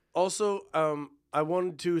 Also, I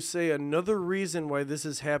wanted to say another reason why this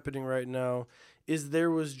is happening right now is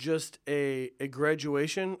there was just a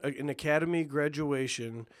graduation, an academy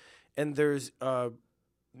graduation, and there's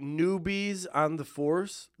newbies on the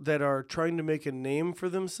force that are trying to make a name for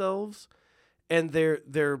themselves, and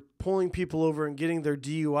they're pulling people over and getting their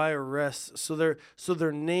DUI arrests, so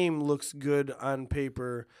their name looks good on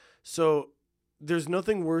paper. So there's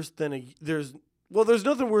nothing worse than there's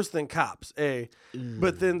nothing worse than cops,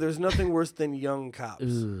 but then there's nothing worse than young cops.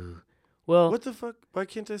 Ooh. Well, what the fuck? Why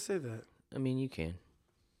can't I say that? I mean, you can.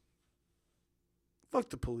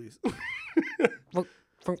 Fuck the police. Fuck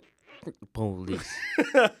the police.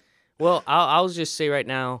 Well, I'll just say right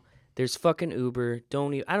now, there's fucking Uber.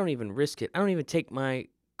 I don't even risk it. I don't even take my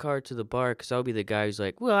car to the bar because I'll be the guy who's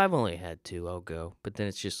like, well, I've only had 2. I'll go. But then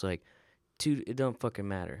it's just like, 2, it don't fucking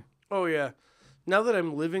matter. Oh, yeah. Now that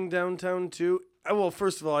I'm living downtown, too, well,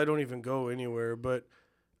 first of all, I don't even go anywhere, but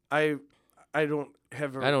I don't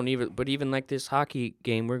have a... I don't even... But even like this hockey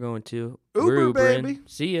game we're going to, Uber, we're Ubering. Baby.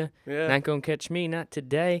 See ya. Yeah. Not gonna catch me. Not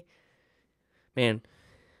today. Man,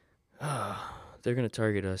 they're going to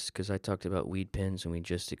target us because I talked about weed pens and we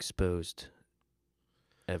just exposed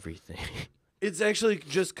everything. It's actually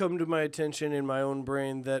just come to my attention in my own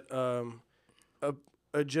brain that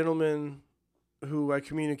a gentleman who I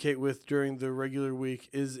communicate with during the regular week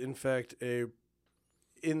is, in fact,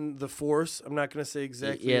 in the force. I'm not going to say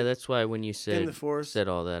exactly. Yeah, that's why when you in the force. said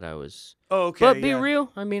all that, I was... Oh, okay. But be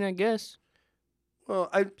real. I mean, I guess. Well,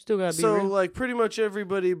 I still got to be real. So, like, pretty much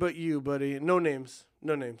everybody but you, buddy. No names.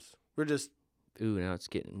 We're just... Ooh, now it's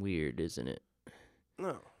getting weird, isn't it?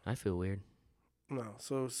 No. I feel weird. No.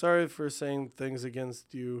 So, sorry for saying things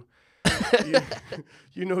against you.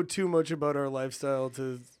 You know too much about our lifestyle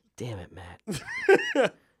to... Damn it,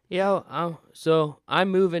 Matt. Yeah, so I'm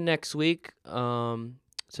moving next week to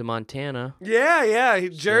Montana. Yeah.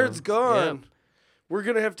 Jarrod's gone. Yep. We're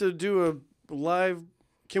going to have to do a live...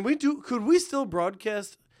 Could we still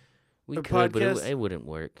broadcast we a could, podcast? But it wouldn't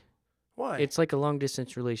work. Why? It's like a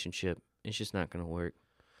long-distance relationship. It's just not going to work.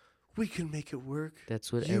 We can make it work.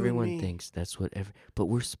 That's what everyone thinks. But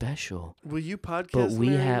we're special. Will you podcast?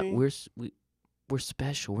 But we're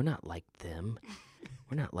special. We're not like them.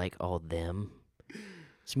 We're not like all them.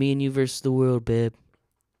 It's me and you versus the world, babe.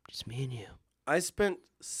 Just me and you. I spent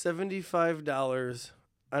 $75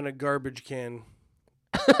 on a garbage can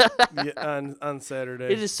on Saturday.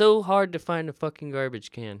 It is so hard to find a fucking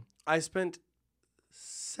garbage can. I spent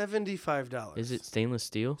 $75. Is it stainless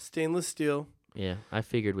steel? Stainless steel. Yeah, I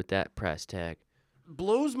figured with that price tag.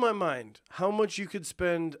 Blows my mind how much you could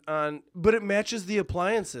spend on, but it matches the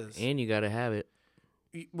appliances. And you got to have it.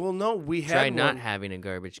 Well, no, we had Try one. not having a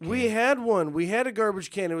garbage can. We had one. We had a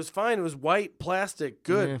garbage can. It was fine. It was white plastic.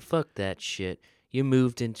 Good. Fuck that shit. You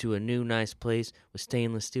moved into a new nice place with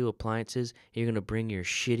stainless steel appliances. You're going to bring your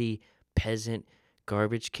shitty peasant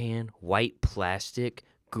garbage can, white plastic.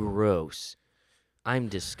 Gross. I'm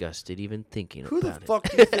disgusted even thinking about it. Who the fuck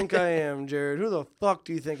do you think I am, Jarrod? Who the fuck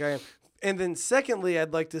do you think I am? And then secondly,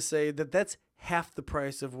 I'd like to say that that's half the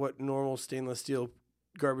price of what normal stainless steel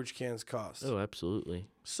garbage cans cost. Oh, absolutely.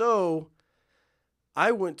 So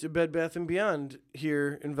I went to Bed Bath & Beyond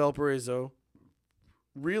here in Valparaiso,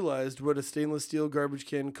 realized what a stainless steel garbage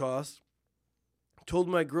can costs, told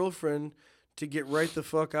my girlfriend to get right the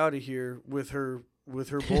fuck out of here with her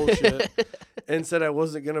bullshit, and said I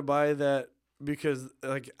wasn't going to buy that because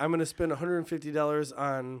like I'm going to spend $150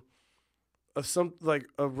 on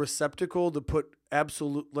a receptacle to put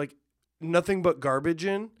nothing but garbage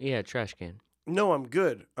in. Yeah, trash can. No, I'm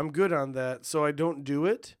good. I'm good on that, so I don't do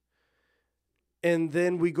it. And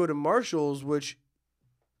then we go to Marshall's, which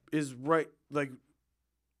is right like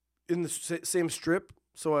in the same strip.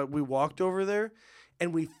 So we walked over there,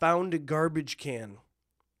 and we found a garbage can.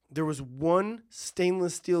 There was one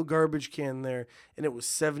stainless steel garbage can there, and it was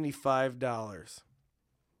 $75.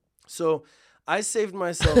 So I saved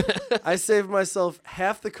myself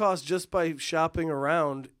half the cost just by shopping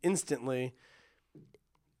around instantly.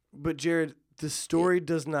 But Jarrod, the story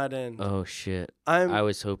does not end. Oh shit! I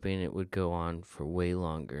was hoping it would go on for way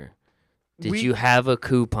longer. Did you have a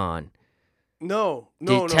coupon? No.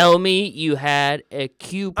 Tell me you had a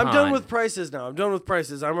coupon. I'm done with prices now.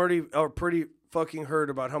 I'm already pretty fucking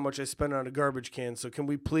heard about how much I spent on a garbage can. So can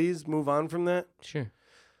we please move on from that? Sure.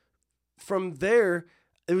 From there,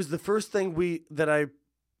 it was the first thing that I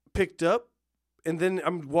picked up, and then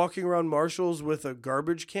I'm walking around Marshall's with a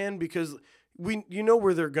garbage can because you know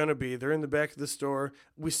where they're gonna be. They're in the back of the store.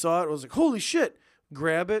 We saw it. I was like, holy shit!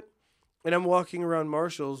 Grab it, and I'm walking around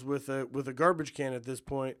Marshall's with a garbage can at this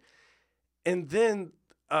point, and then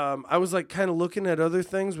I was like kind of looking at other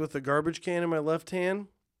things with the garbage can in my left hand.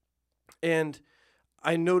 And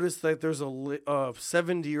I noticed that there's a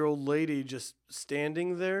 70-year-old lady just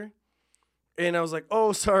standing there. And I was like,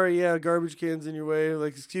 oh, sorry, yeah, garbage can's in your way.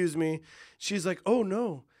 Like, excuse me. She's like, oh,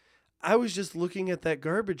 no. I was just looking at that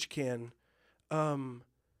garbage can.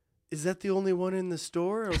 Is that the only one in the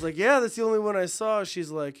store? I was like, yeah, that's the only one I saw.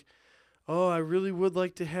 She's like, oh, I really would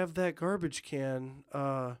like to have that garbage can.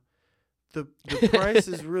 The price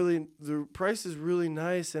is really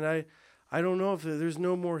nice, and I don't know if there's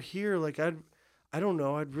no more here. Like I don't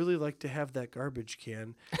know. I'd really like to have that garbage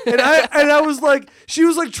can. And I was like, she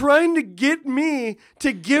was like trying to get me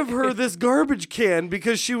to give her this garbage can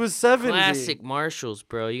because she was 70. Classic Marshalls,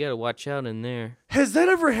 bro. You got to watch out in there. Has that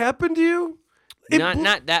ever happened to you?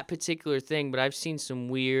 Not that particular thing, but I've seen some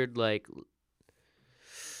weird like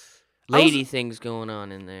lady things going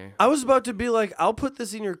on in there. I was about to be like, I'll put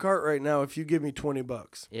this in your cart right now if you give me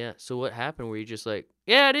 $20. Yeah. So what happened? Were you just like,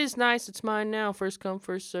 yeah, it is nice. It's mine now. First come,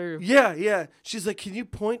 first serve. Yeah. She's like, can you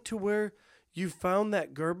point to where you found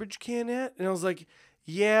that garbage can at? And I was like,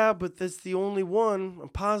 yeah, but that's the only one. I'm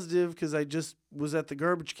positive because I just was at the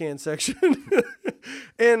garbage can section.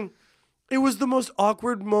 And it was the most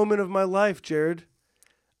awkward moment of my life, Jarrod.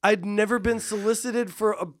 I'd never been solicited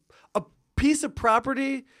for a piece of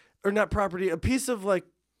property. Or not property, a piece of like,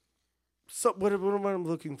 what am I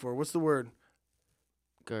looking for? What's the word?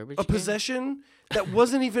 Garbage. A possession that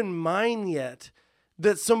wasn't even mine yet,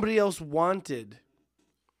 that somebody else wanted.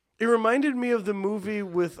 It reminded me of the movie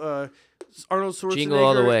with Arnold Schwarzenegger. Jingle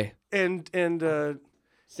All the Way. And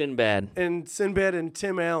Sinbad. And Sinbad and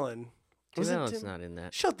Tim Allen. Tim Allen's not in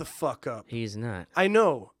that. Shut the fuck up. He's not. I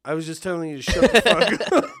know. I was just telling you to shut the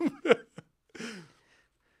fuck up.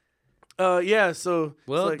 Yeah, so...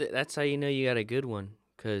 Well, like, that's how you know you got a good one,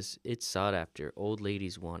 because it's sought after. Old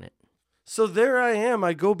ladies want it. So there I am.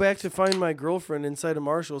 I go back to find my girlfriend inside of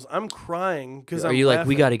Marshall's. I'm crying because I'm laughing. Are you like,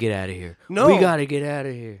 we got to get out of here? No. We got to get out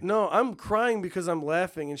of here. No, I'm crying because I'm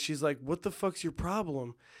laughing, and she's like, what the fuck's your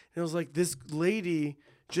problem? And I was like, this lady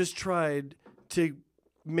just tried to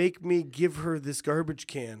make me give her this garbage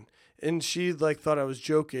can. And she like thought I was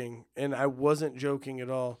joking, and I wasn't joking at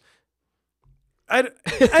all. I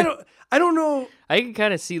don't know. I can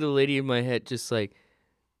kind of see the lady in my head just like,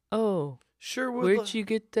 oh, sure. Where'd you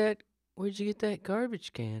get that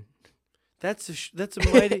garbage can? That's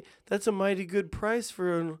a mighty good price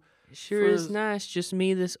for an. It sure is nice. Just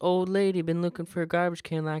me, this old lady, been looking for a garbage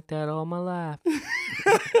can like that all my life.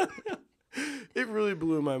 It really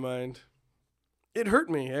blew my mind. It hurt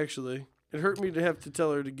me, actually. It hurt me to have to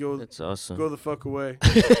tell her to go. That's awesome. Go the fuck away.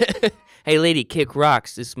 Hey, lady, kick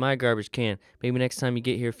rocks. This is my garbage can. Maybe next time you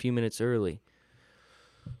get here a few minutes early.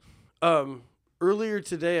 Earlier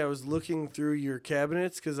today, I was looking through your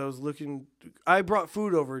cabinets because I brought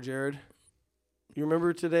food over, Jarrod. You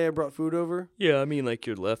remember today I brought food over? Yeah, I mean like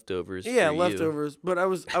your leftovers. Yeah, leftovers. But I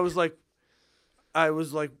was like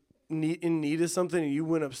in need of something, and you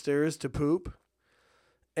went upstairs to poop,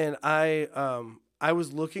 and I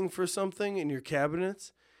was looking for something in your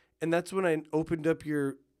cabinets, and that's when I opened up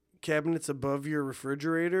your cabinets above your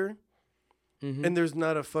refrigerator, and there's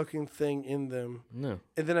not a fucking thing in them. No.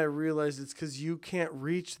 And then I realized it's because you can't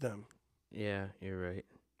reach them. Yeah, you're right.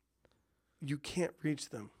 You can't reach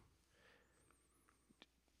them.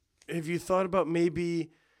 Have you thought about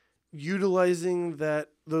maybe utilizing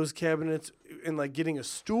those cabinets and like getting a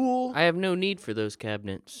stool? I have no need for those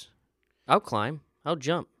cabinets. I'll climb. I'll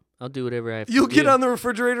jump. I'll do whatever I have to do. You'll get on the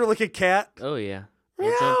refrigerator like a cat? Oh, yeah.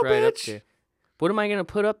 I'll jump right up there. What am I going to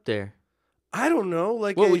put up there? I don't know.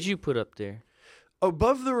 Like what would you put up there?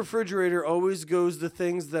 Above the refrigerator always goes the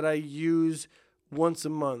things that I use once a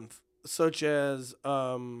month, such as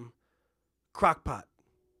crock pot.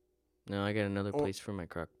 No, I got another place for my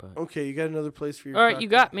crock pot. Okay, you got another place for your All right, you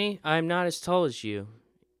got me. I'm not as tall as you.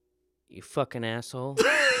 You fucking asshole.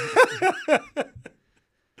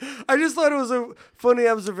 I just thought it was a funny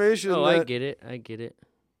observation. Oh, I get it.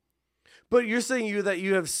 But you're saying that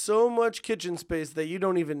you have so much kitchen space that you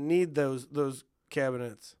don't even need those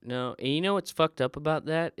cabinets. No, and you know what's fucked up about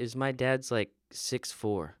that is my dad's like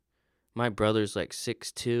 6'4". My brother's like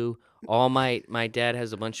 6'2". All my dad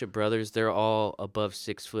has a bunch of brothers. They're all above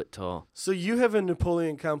 6 foot tall. So you have a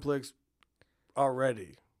Napoleon complex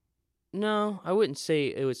already. No, I wouldn't say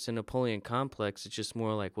it was a Napoleon complex. It's just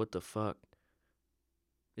more like, what the fuck?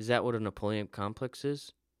 Is that what a Napoleon complex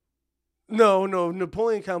is? No.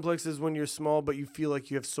 Napoleon complex is when you're small, but you feel like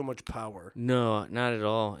you have so much power. No, not at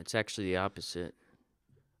all. It's actually the opposite.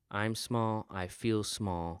 I'm small. I feel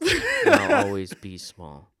small. And I'll always be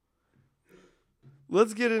small.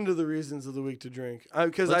 Let's get into the reasons of the week to drink.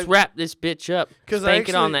 Let's wrap this bitch up. Spank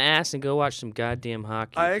it on the ass and go watch some goddamn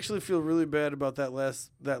hockey. I actually feel really bad about that last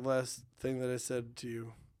thing that I said to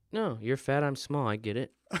you. No, you're fat. I'm small. I get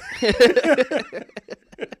it.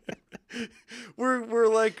 We're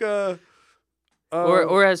like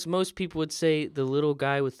or as most people would say, the little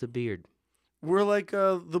guy with the beard. We're like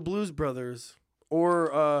the Blues Brothers,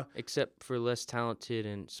 or except for less talented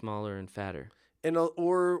and smaller and fatter. And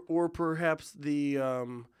or perhaps the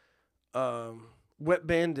Wet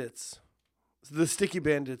Bandits, the Sticky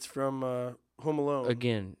Bandits from Home Alone.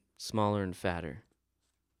 Again, smaller and fatter.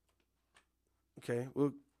 Okay,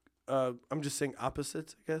 well, I'm just saying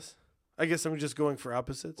opposites, I guess. I guess I'm just going for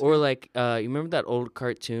opposites. Or like, you remember that old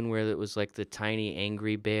cartoon where it was like the tiny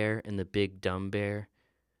angry bear and the big dumb bear?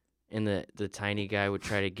 And the tiny guy would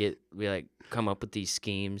try to come up with these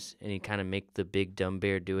schemes, and he'd kind of make the big dumb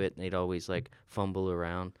bear do it, and they'd always like fumble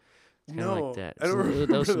around. Kind of like that. I don't remember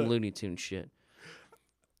that was some that. Looney Tunes shit.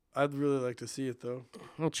 I'd really like to see it, though.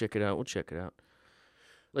 We'll check it out.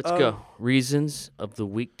 Let's go. Reasons of the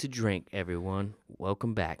week to drink, everyone.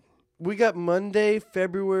 Welcome back. We got Monday,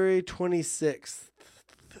 February 26th.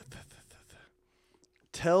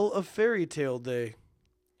 Tell a Fairy Tale Day.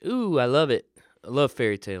 Ooh, I love it. I love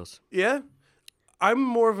fairy tales. Yeah? I'm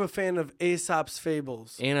more of a fan of Aesop's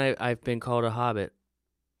Fables. And I've been called a hobbit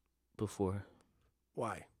before.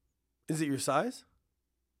 Why? Is it your size?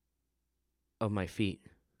 Of my feet.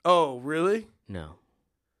 Oh, really? No.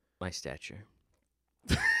 My stature.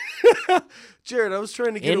 Jarrod, I was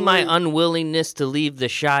trying to get in my unwillingness to leave the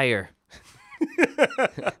Shire.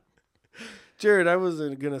 Jarrod, I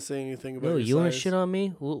wasn't going to say anything about your you size. want to shit on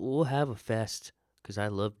me? We'll have a fest, because I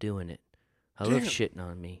love doing it. I love shitting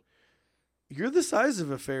on me. You're the size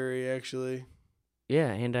of a fairy, actually.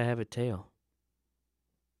 Yeah, and I have a tail.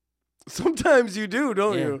 Sometimes you do,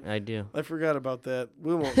 don't you? Yeah, I do. I forgot about that.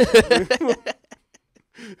 We won't.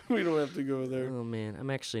 We don't have to go there. Oh, man.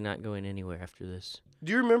 I'm actually not going anywhere after this.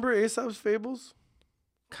 Do you remember Aesop's Fables?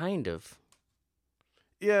 Kind of.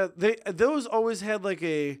 Yeah, those always had like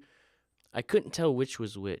a... I couldn't tell which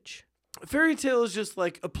was which. Fairy tale is just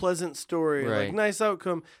like a pleasant story, right. Like nice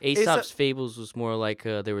outcome. Aesop's Fables was more like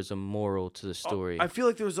there was a moral to the story. I feel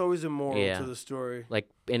like there was always a moral to the story. Like,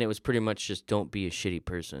 and it was pretty much just don't be a shitty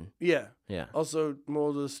person. Yeah. Yeah. Also,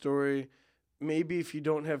 moral to the story, maybe if you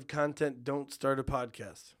don't have content, don't start a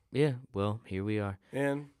podcast. Yeah, well, here we are.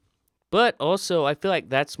 And But also, I feel like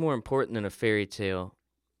that's more important than a fairy tale.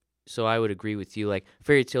 So I would agree with you. Like,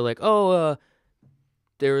 fairy tale, like,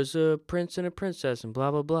 there was a prince and a princess and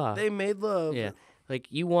blah, blah, blah. They made love. Yeah.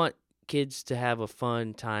 Like, you want kids to have a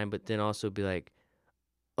fun time, but then also be like,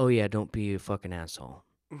 oh, yeah, don't be a fucking asshole.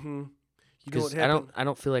 Mm-hmm. You know what happened? I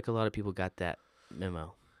don't feel like a lot of people got that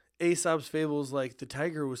memo. Aesop's fable is like the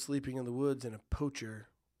tiger was sleeping in the woods and a poacher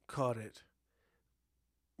caught it.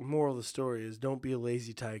 Moral of the story is don't be a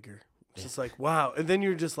lazy tiger. It's just like, wow. And then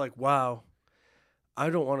you're just like, wow, I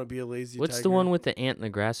don't want to be a lazy tiger. What's the one with the ant and the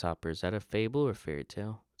grasshopper? Is that a fable or fairy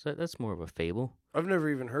tale? That's more of a fable. I've never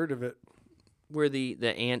even heard of it. Where the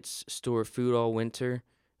ants store food all winter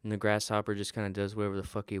and the grasshopper just kind of does whatever the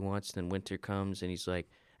fuck he wants. Then winter comes and he's like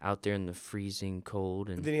out there in the freezing cold.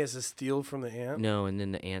 And then he has to steal from the ant? No, and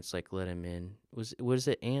then the ants like let him in. What is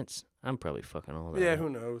it, ants? I'm probably fucking all that. Yeah, up. who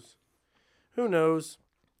knows? Who knows?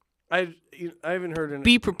 I haven't heard any.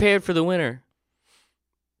 Be prepared for the winter.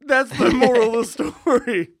 That's the moral of the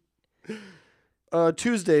story.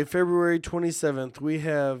 Tuesday, February 27th, we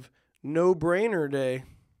have No Brainer Day.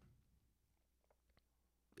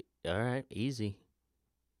 All right, easy.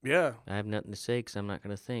 Yeah. I have nothing to say because I'm not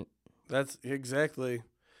going to think. That's exactly.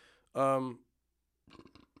 I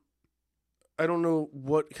don't know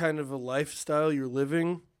what kind of a lifestyle you're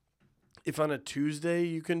living. If on a Tuesday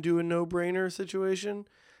you can do a no-brainer situation.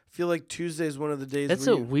 I feel like Tuesday is one of the days. That's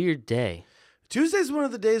a weird day. Tuesday's one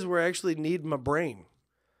of the days where I actually need my brain.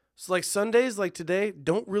 It's like Sundays, like today,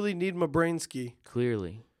 don't really need my brain ski.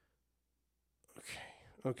 Clearly.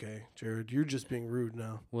 Okay, Jarrod, you're just being rude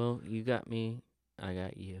now. Well, you got me, I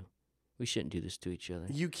got you. We shouldn't do this to each other.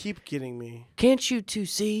 You keep getting me. Can't you two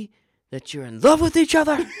see that you're in love with each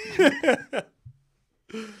other?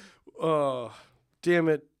 Oh, damn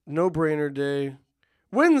it. No-brainer day.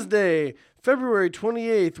 Wednesday, February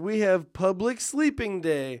 28th, we have Public Sleeping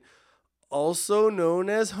Day, also known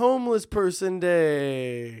as Homeless Person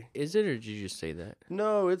Day. Is it, or did you just say that?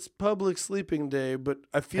 No, it's Public Sleeping Day, but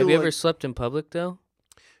I feel Have you ever slept in public, though?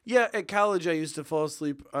 Yeah, at college I used to fall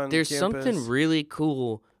asleep on There's campus. something really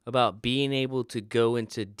cool about being able to go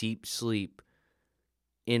into deep sleep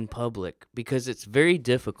in public because it's very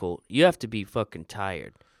difficult. You have to be fucking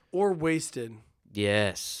tired. Or wasted.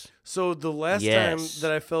 Yes. So the last time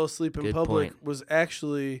that I fell asleep in public was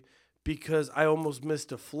actually because I almost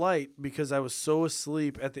missed a flight because I was so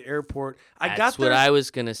asleep at the airport. That's what I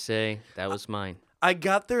was going to say. That was mine. I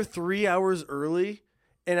got there 3 hours early,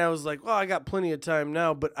 and I was like, well, I got plenty of time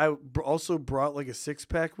now. But I also brought like a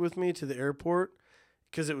six-pack with me to the airport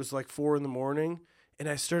because it was like 4 a.m, and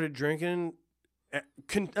I started drinking.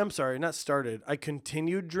 I'm sorry, not started. I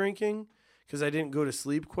continued drinking because I didn't go to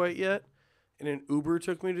sleep quite yet. And an Uber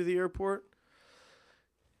took me to the airport.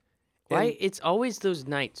 Why? It's always those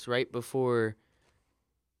nights right before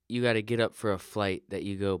you got to get up for a flight that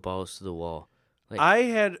you go balls to the wall. Like, I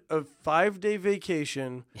had a 5-day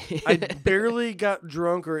vacation. I barely got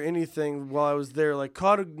drunk or anything while I was there. Like,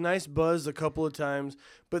 caught a nice buzz a couple of times.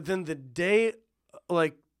 But then the day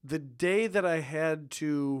that I had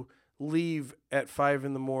to leave at 5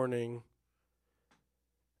 a.m,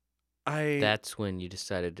 that's when you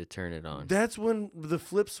decided to turn it on. That's when the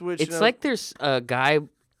flip switch. It's like there's a guy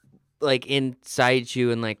like inside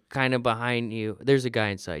you and like kind of behind you. There's a guy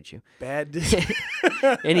inside you. Bad.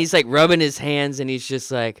 And he's like rubbing his hands and he's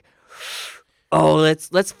just like, oh,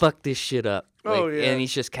 let's fuck this shit up. Like, oh yeah. And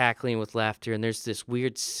he's just cackling with laughter and there's this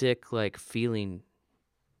weird sick like feeling,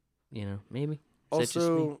 maybe. Is also, that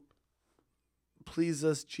just me? Please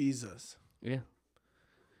us Jesus. Yeah.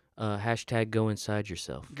 Hashtag go inside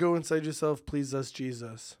yourself. Go inside yourself, please us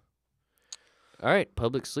Jesus. All right,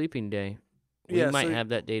 public sleeping day. We might have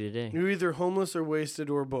that day today. You're either homeless or wasted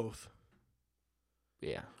or both.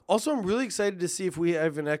 Yeah. Also, I'm really excited to see if we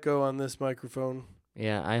have an echo on this microphone.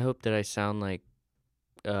 Yeah, I hope that I sound like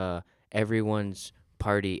everyone's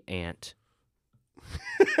party aunt.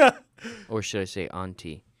 Or should I say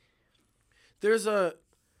auntie? There's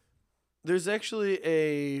actually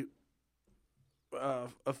a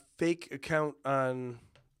fake account on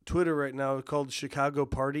Twitter right now called Chicago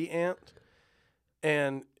Party Ant,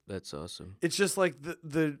 and that's awesome. It's just like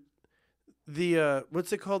the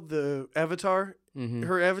what's it called, the avatar? Mm-hmm.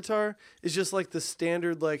 Her avatar is just like the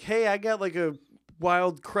standard, like, hey, I got like a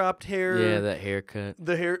wild cropped hair. Yeah, that haircut.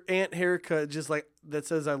 The ant haircut, just like that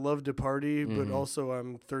says I love to party, but also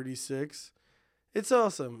I'm 36. It's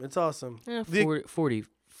awesome. It's awesome. Yeah,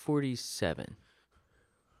 47.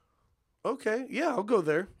 Okay, yeah, I'll go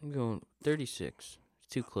there. I'm going 36.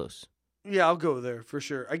 It's too close. Yeah, I'll go there for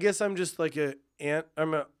sure. I guess I'm just like an ant.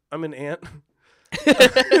 I'm an ant.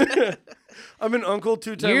 I'm an uncle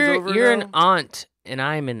 2 times over. You're now. an aunt and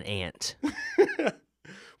I'm an aunt.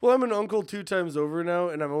 Well, I'm an uncle 2 times over now,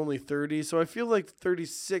 and I'm only 30, so I feel like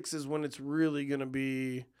 36 is when it's really going to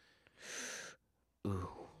be... Ooh.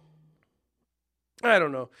 I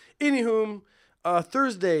don't know. Anywho,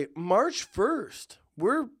 Thursday, March 1st.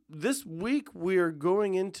 This week we are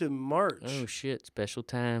going into March. Oh, shit. Special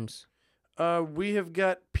times. We have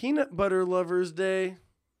got Peanut Butter Lovers Day.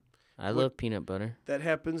 I love peanut butter. That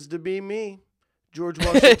happens to be me. George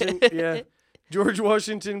Washington. Yeah. George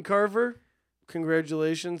Washington Carver.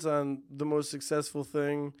 Congratulations on the most successful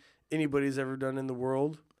thing anybody's ever done in the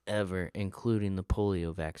world. Ever, including the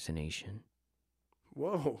polio vaccination.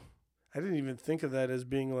 Whoa. I didn't even think of that as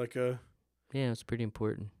being like a... Yeah, it's pretty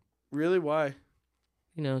important. Really? Why?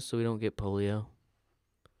 You know, so we don't get polio.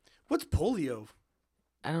 What's polio?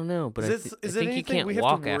 I don't know, but is I it think anything you can't we have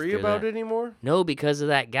walk to worry after about that. anymore? No, because of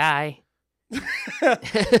that guy.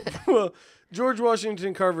 Well, George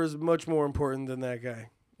Washington Carver is much more important than that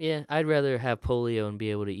guy. Yeah, I'd rather have polio and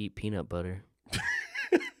be able to eat peanut butter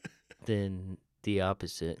than the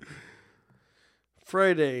opposite.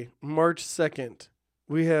 Friday, March 2nd,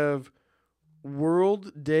 we have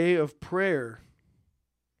World Day of Prayer.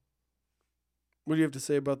 What do you have to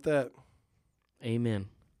say about that? Amen.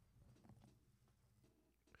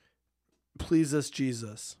 Please us,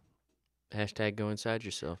 Jesus. Hashtag go inside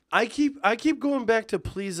yourself. I keep going back to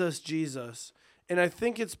please us, Jesus, and I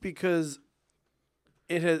think it's because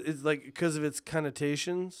it's like because of its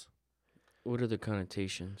connotations. What are the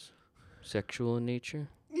connotations? Sexual in nature?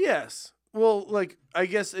 Yes. Well, like I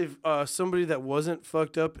guess if somebody that wasn't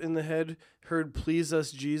fucked up in the head heard "Please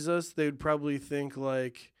us, Jesus," they would probably think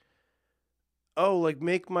like, "Oh, like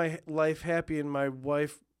make my life happy and my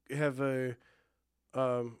wife have a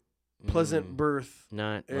pleasant birth."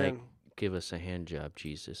 Not like give us a hand job,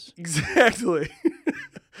 Jesus. Exactly.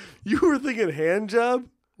 You were thinking hand job?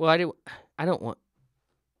 Well, I don't want.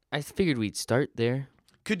 I figured we'd start there.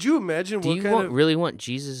 Could you imagine Do you really want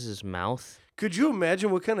Jesus' mouth? Could you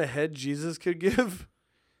imagine what kind of head Jesus could give?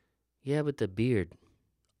 Yeah, but the beard.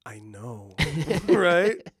 I know.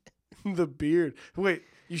 Right? The beard. Wait,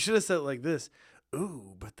 you should have said it like this.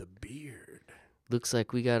 Ooh, but the beard. Looks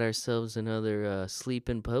like we got ourselves another sleep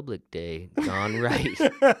in public day gone right.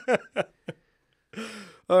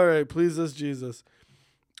 All right, please us, Jesus.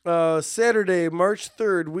 Saturday, March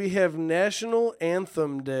 3rd, we have National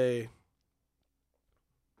Anthem Day.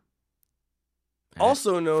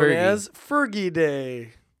 Also known as Fergie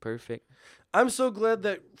Day. Perfect. I'm so glad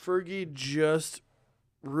that Fergie just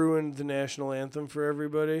ruined the national anthem for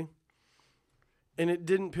everybody. And it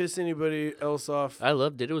didn't piss anybody else off. I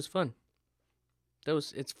loved it. It was fun.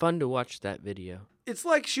 It's fun to watch that video. It's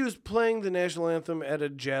like she was playing the national anthem at a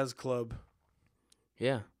jazz club.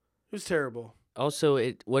 Yeah. It was terrible. Also,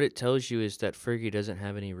 what it tells you is that Fergie doesn't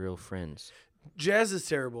have any real friends. Jazz is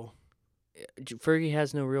terrible. Fergie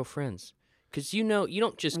has no real friends. Because you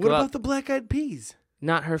don't just go out... What about the Black Eyed Peas?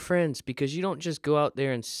 Not her friends, because you don't just go out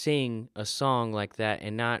there and sing a song like that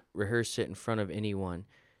and not rehearse it in front of anyone.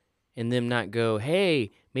 And them not go,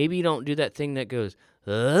 hey, maybe you don't do that thing that goes,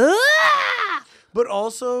 ah! But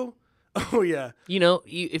also, oh yeah.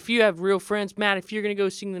 If you have real friends, Matt, if you're going to go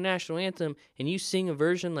sing the national anthem and you sing a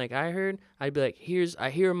version like I heard, I'd be like, here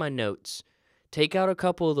are my notes. Take out a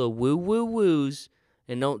couple of the woo-woo-woos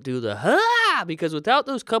and don't do the ha, because without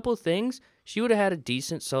those couple things, she would have had a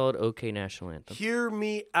decent, solid, okay national anthem. Hear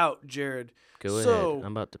me out, Jarrod. Go ahead.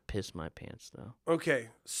 I'm about to piss my pants, though. Okay,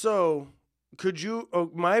 so could you...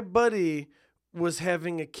 Oh, my buddy was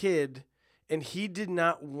having a kid, and he did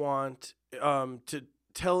not want to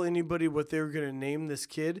tell anybody what they were going to name this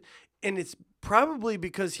kid, and it's probably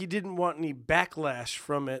because he didn't want any backlash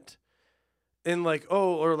from it. And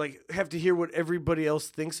or have to hear what everybody else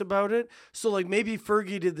thinks about it. So maybe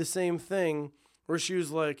Fergie did the same thing where she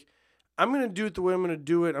was like, I'm going to do it the way I'm going to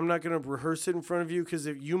do it. I'm not going to rehearse it in front of you because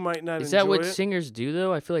you might not enjoy it. Is that what singers do,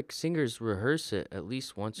 though? I feel like singers rehearse it at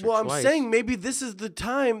least once or twice. Well, I'm saying maybe this is the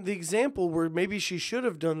example where maybe she should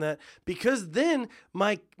have done that, because then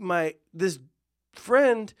this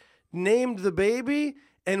friend named the baby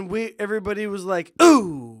and everybody was like,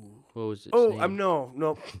 ooh. What was it? Oh,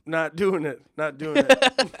 no, not doing it. Not doing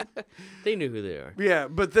it. They knew who they are. Yeah,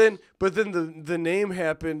 but then the name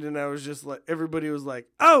happened, and I was just like, everybody was like,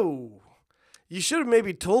 oh, you should have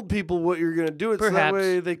maybe told people what you're gonna do. Perhaps. So that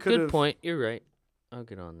way they could have. Good point. You're right. I'll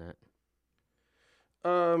get on that.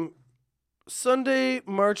 Sunday,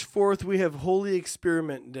 March 4th, we have Holy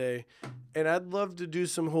Experiment Day, and I'd love to do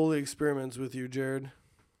some holy experiments with you, Jarrod.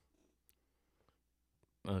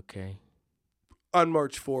 Okay. On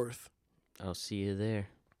March 4th. I'll see you there.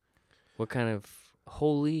 What kind of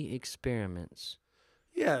holy experiments?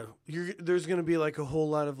 Yeah, there's gonna be like a whole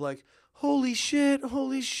lot of like, holy shit,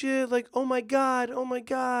 like, oh my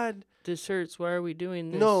god. This hurts. Why are we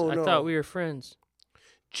doing this? No. I thought we were friends.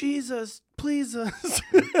 Jesus, please us.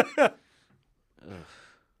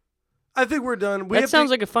 I think we're done. That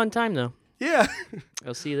sounds like a fun time, though. Yeah.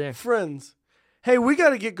 I'll see you there. Friends. Hey, we got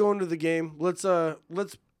to get going to the game. Let's cut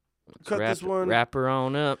this one. Wrap her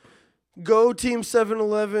on up. Go Team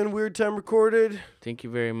 7-Eleven. Weird Time Recorded. Thank you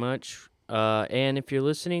very much. And if you're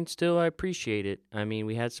listening still, I appreciate it. I mean,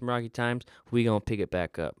 we had some rocky times. We're going to pick it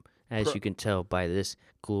back up, as you can tell by this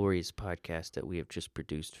glorious podcast that we have just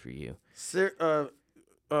produced for you.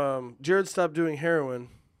 Jarrod stopped doing heroin.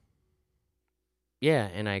 Yeah,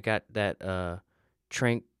 and I got that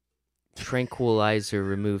tranquilizer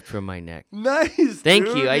removed from my neck. Nice. Thank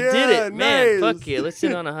dude. you. I Yeah, did it, man. nice. Fuck you. Let's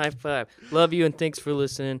end on a high five. Love you and thanks for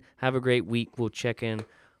listening. Have a great week. We'll check in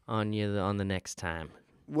on you on the next time.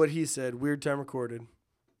 What he said. Weird Time Recorded.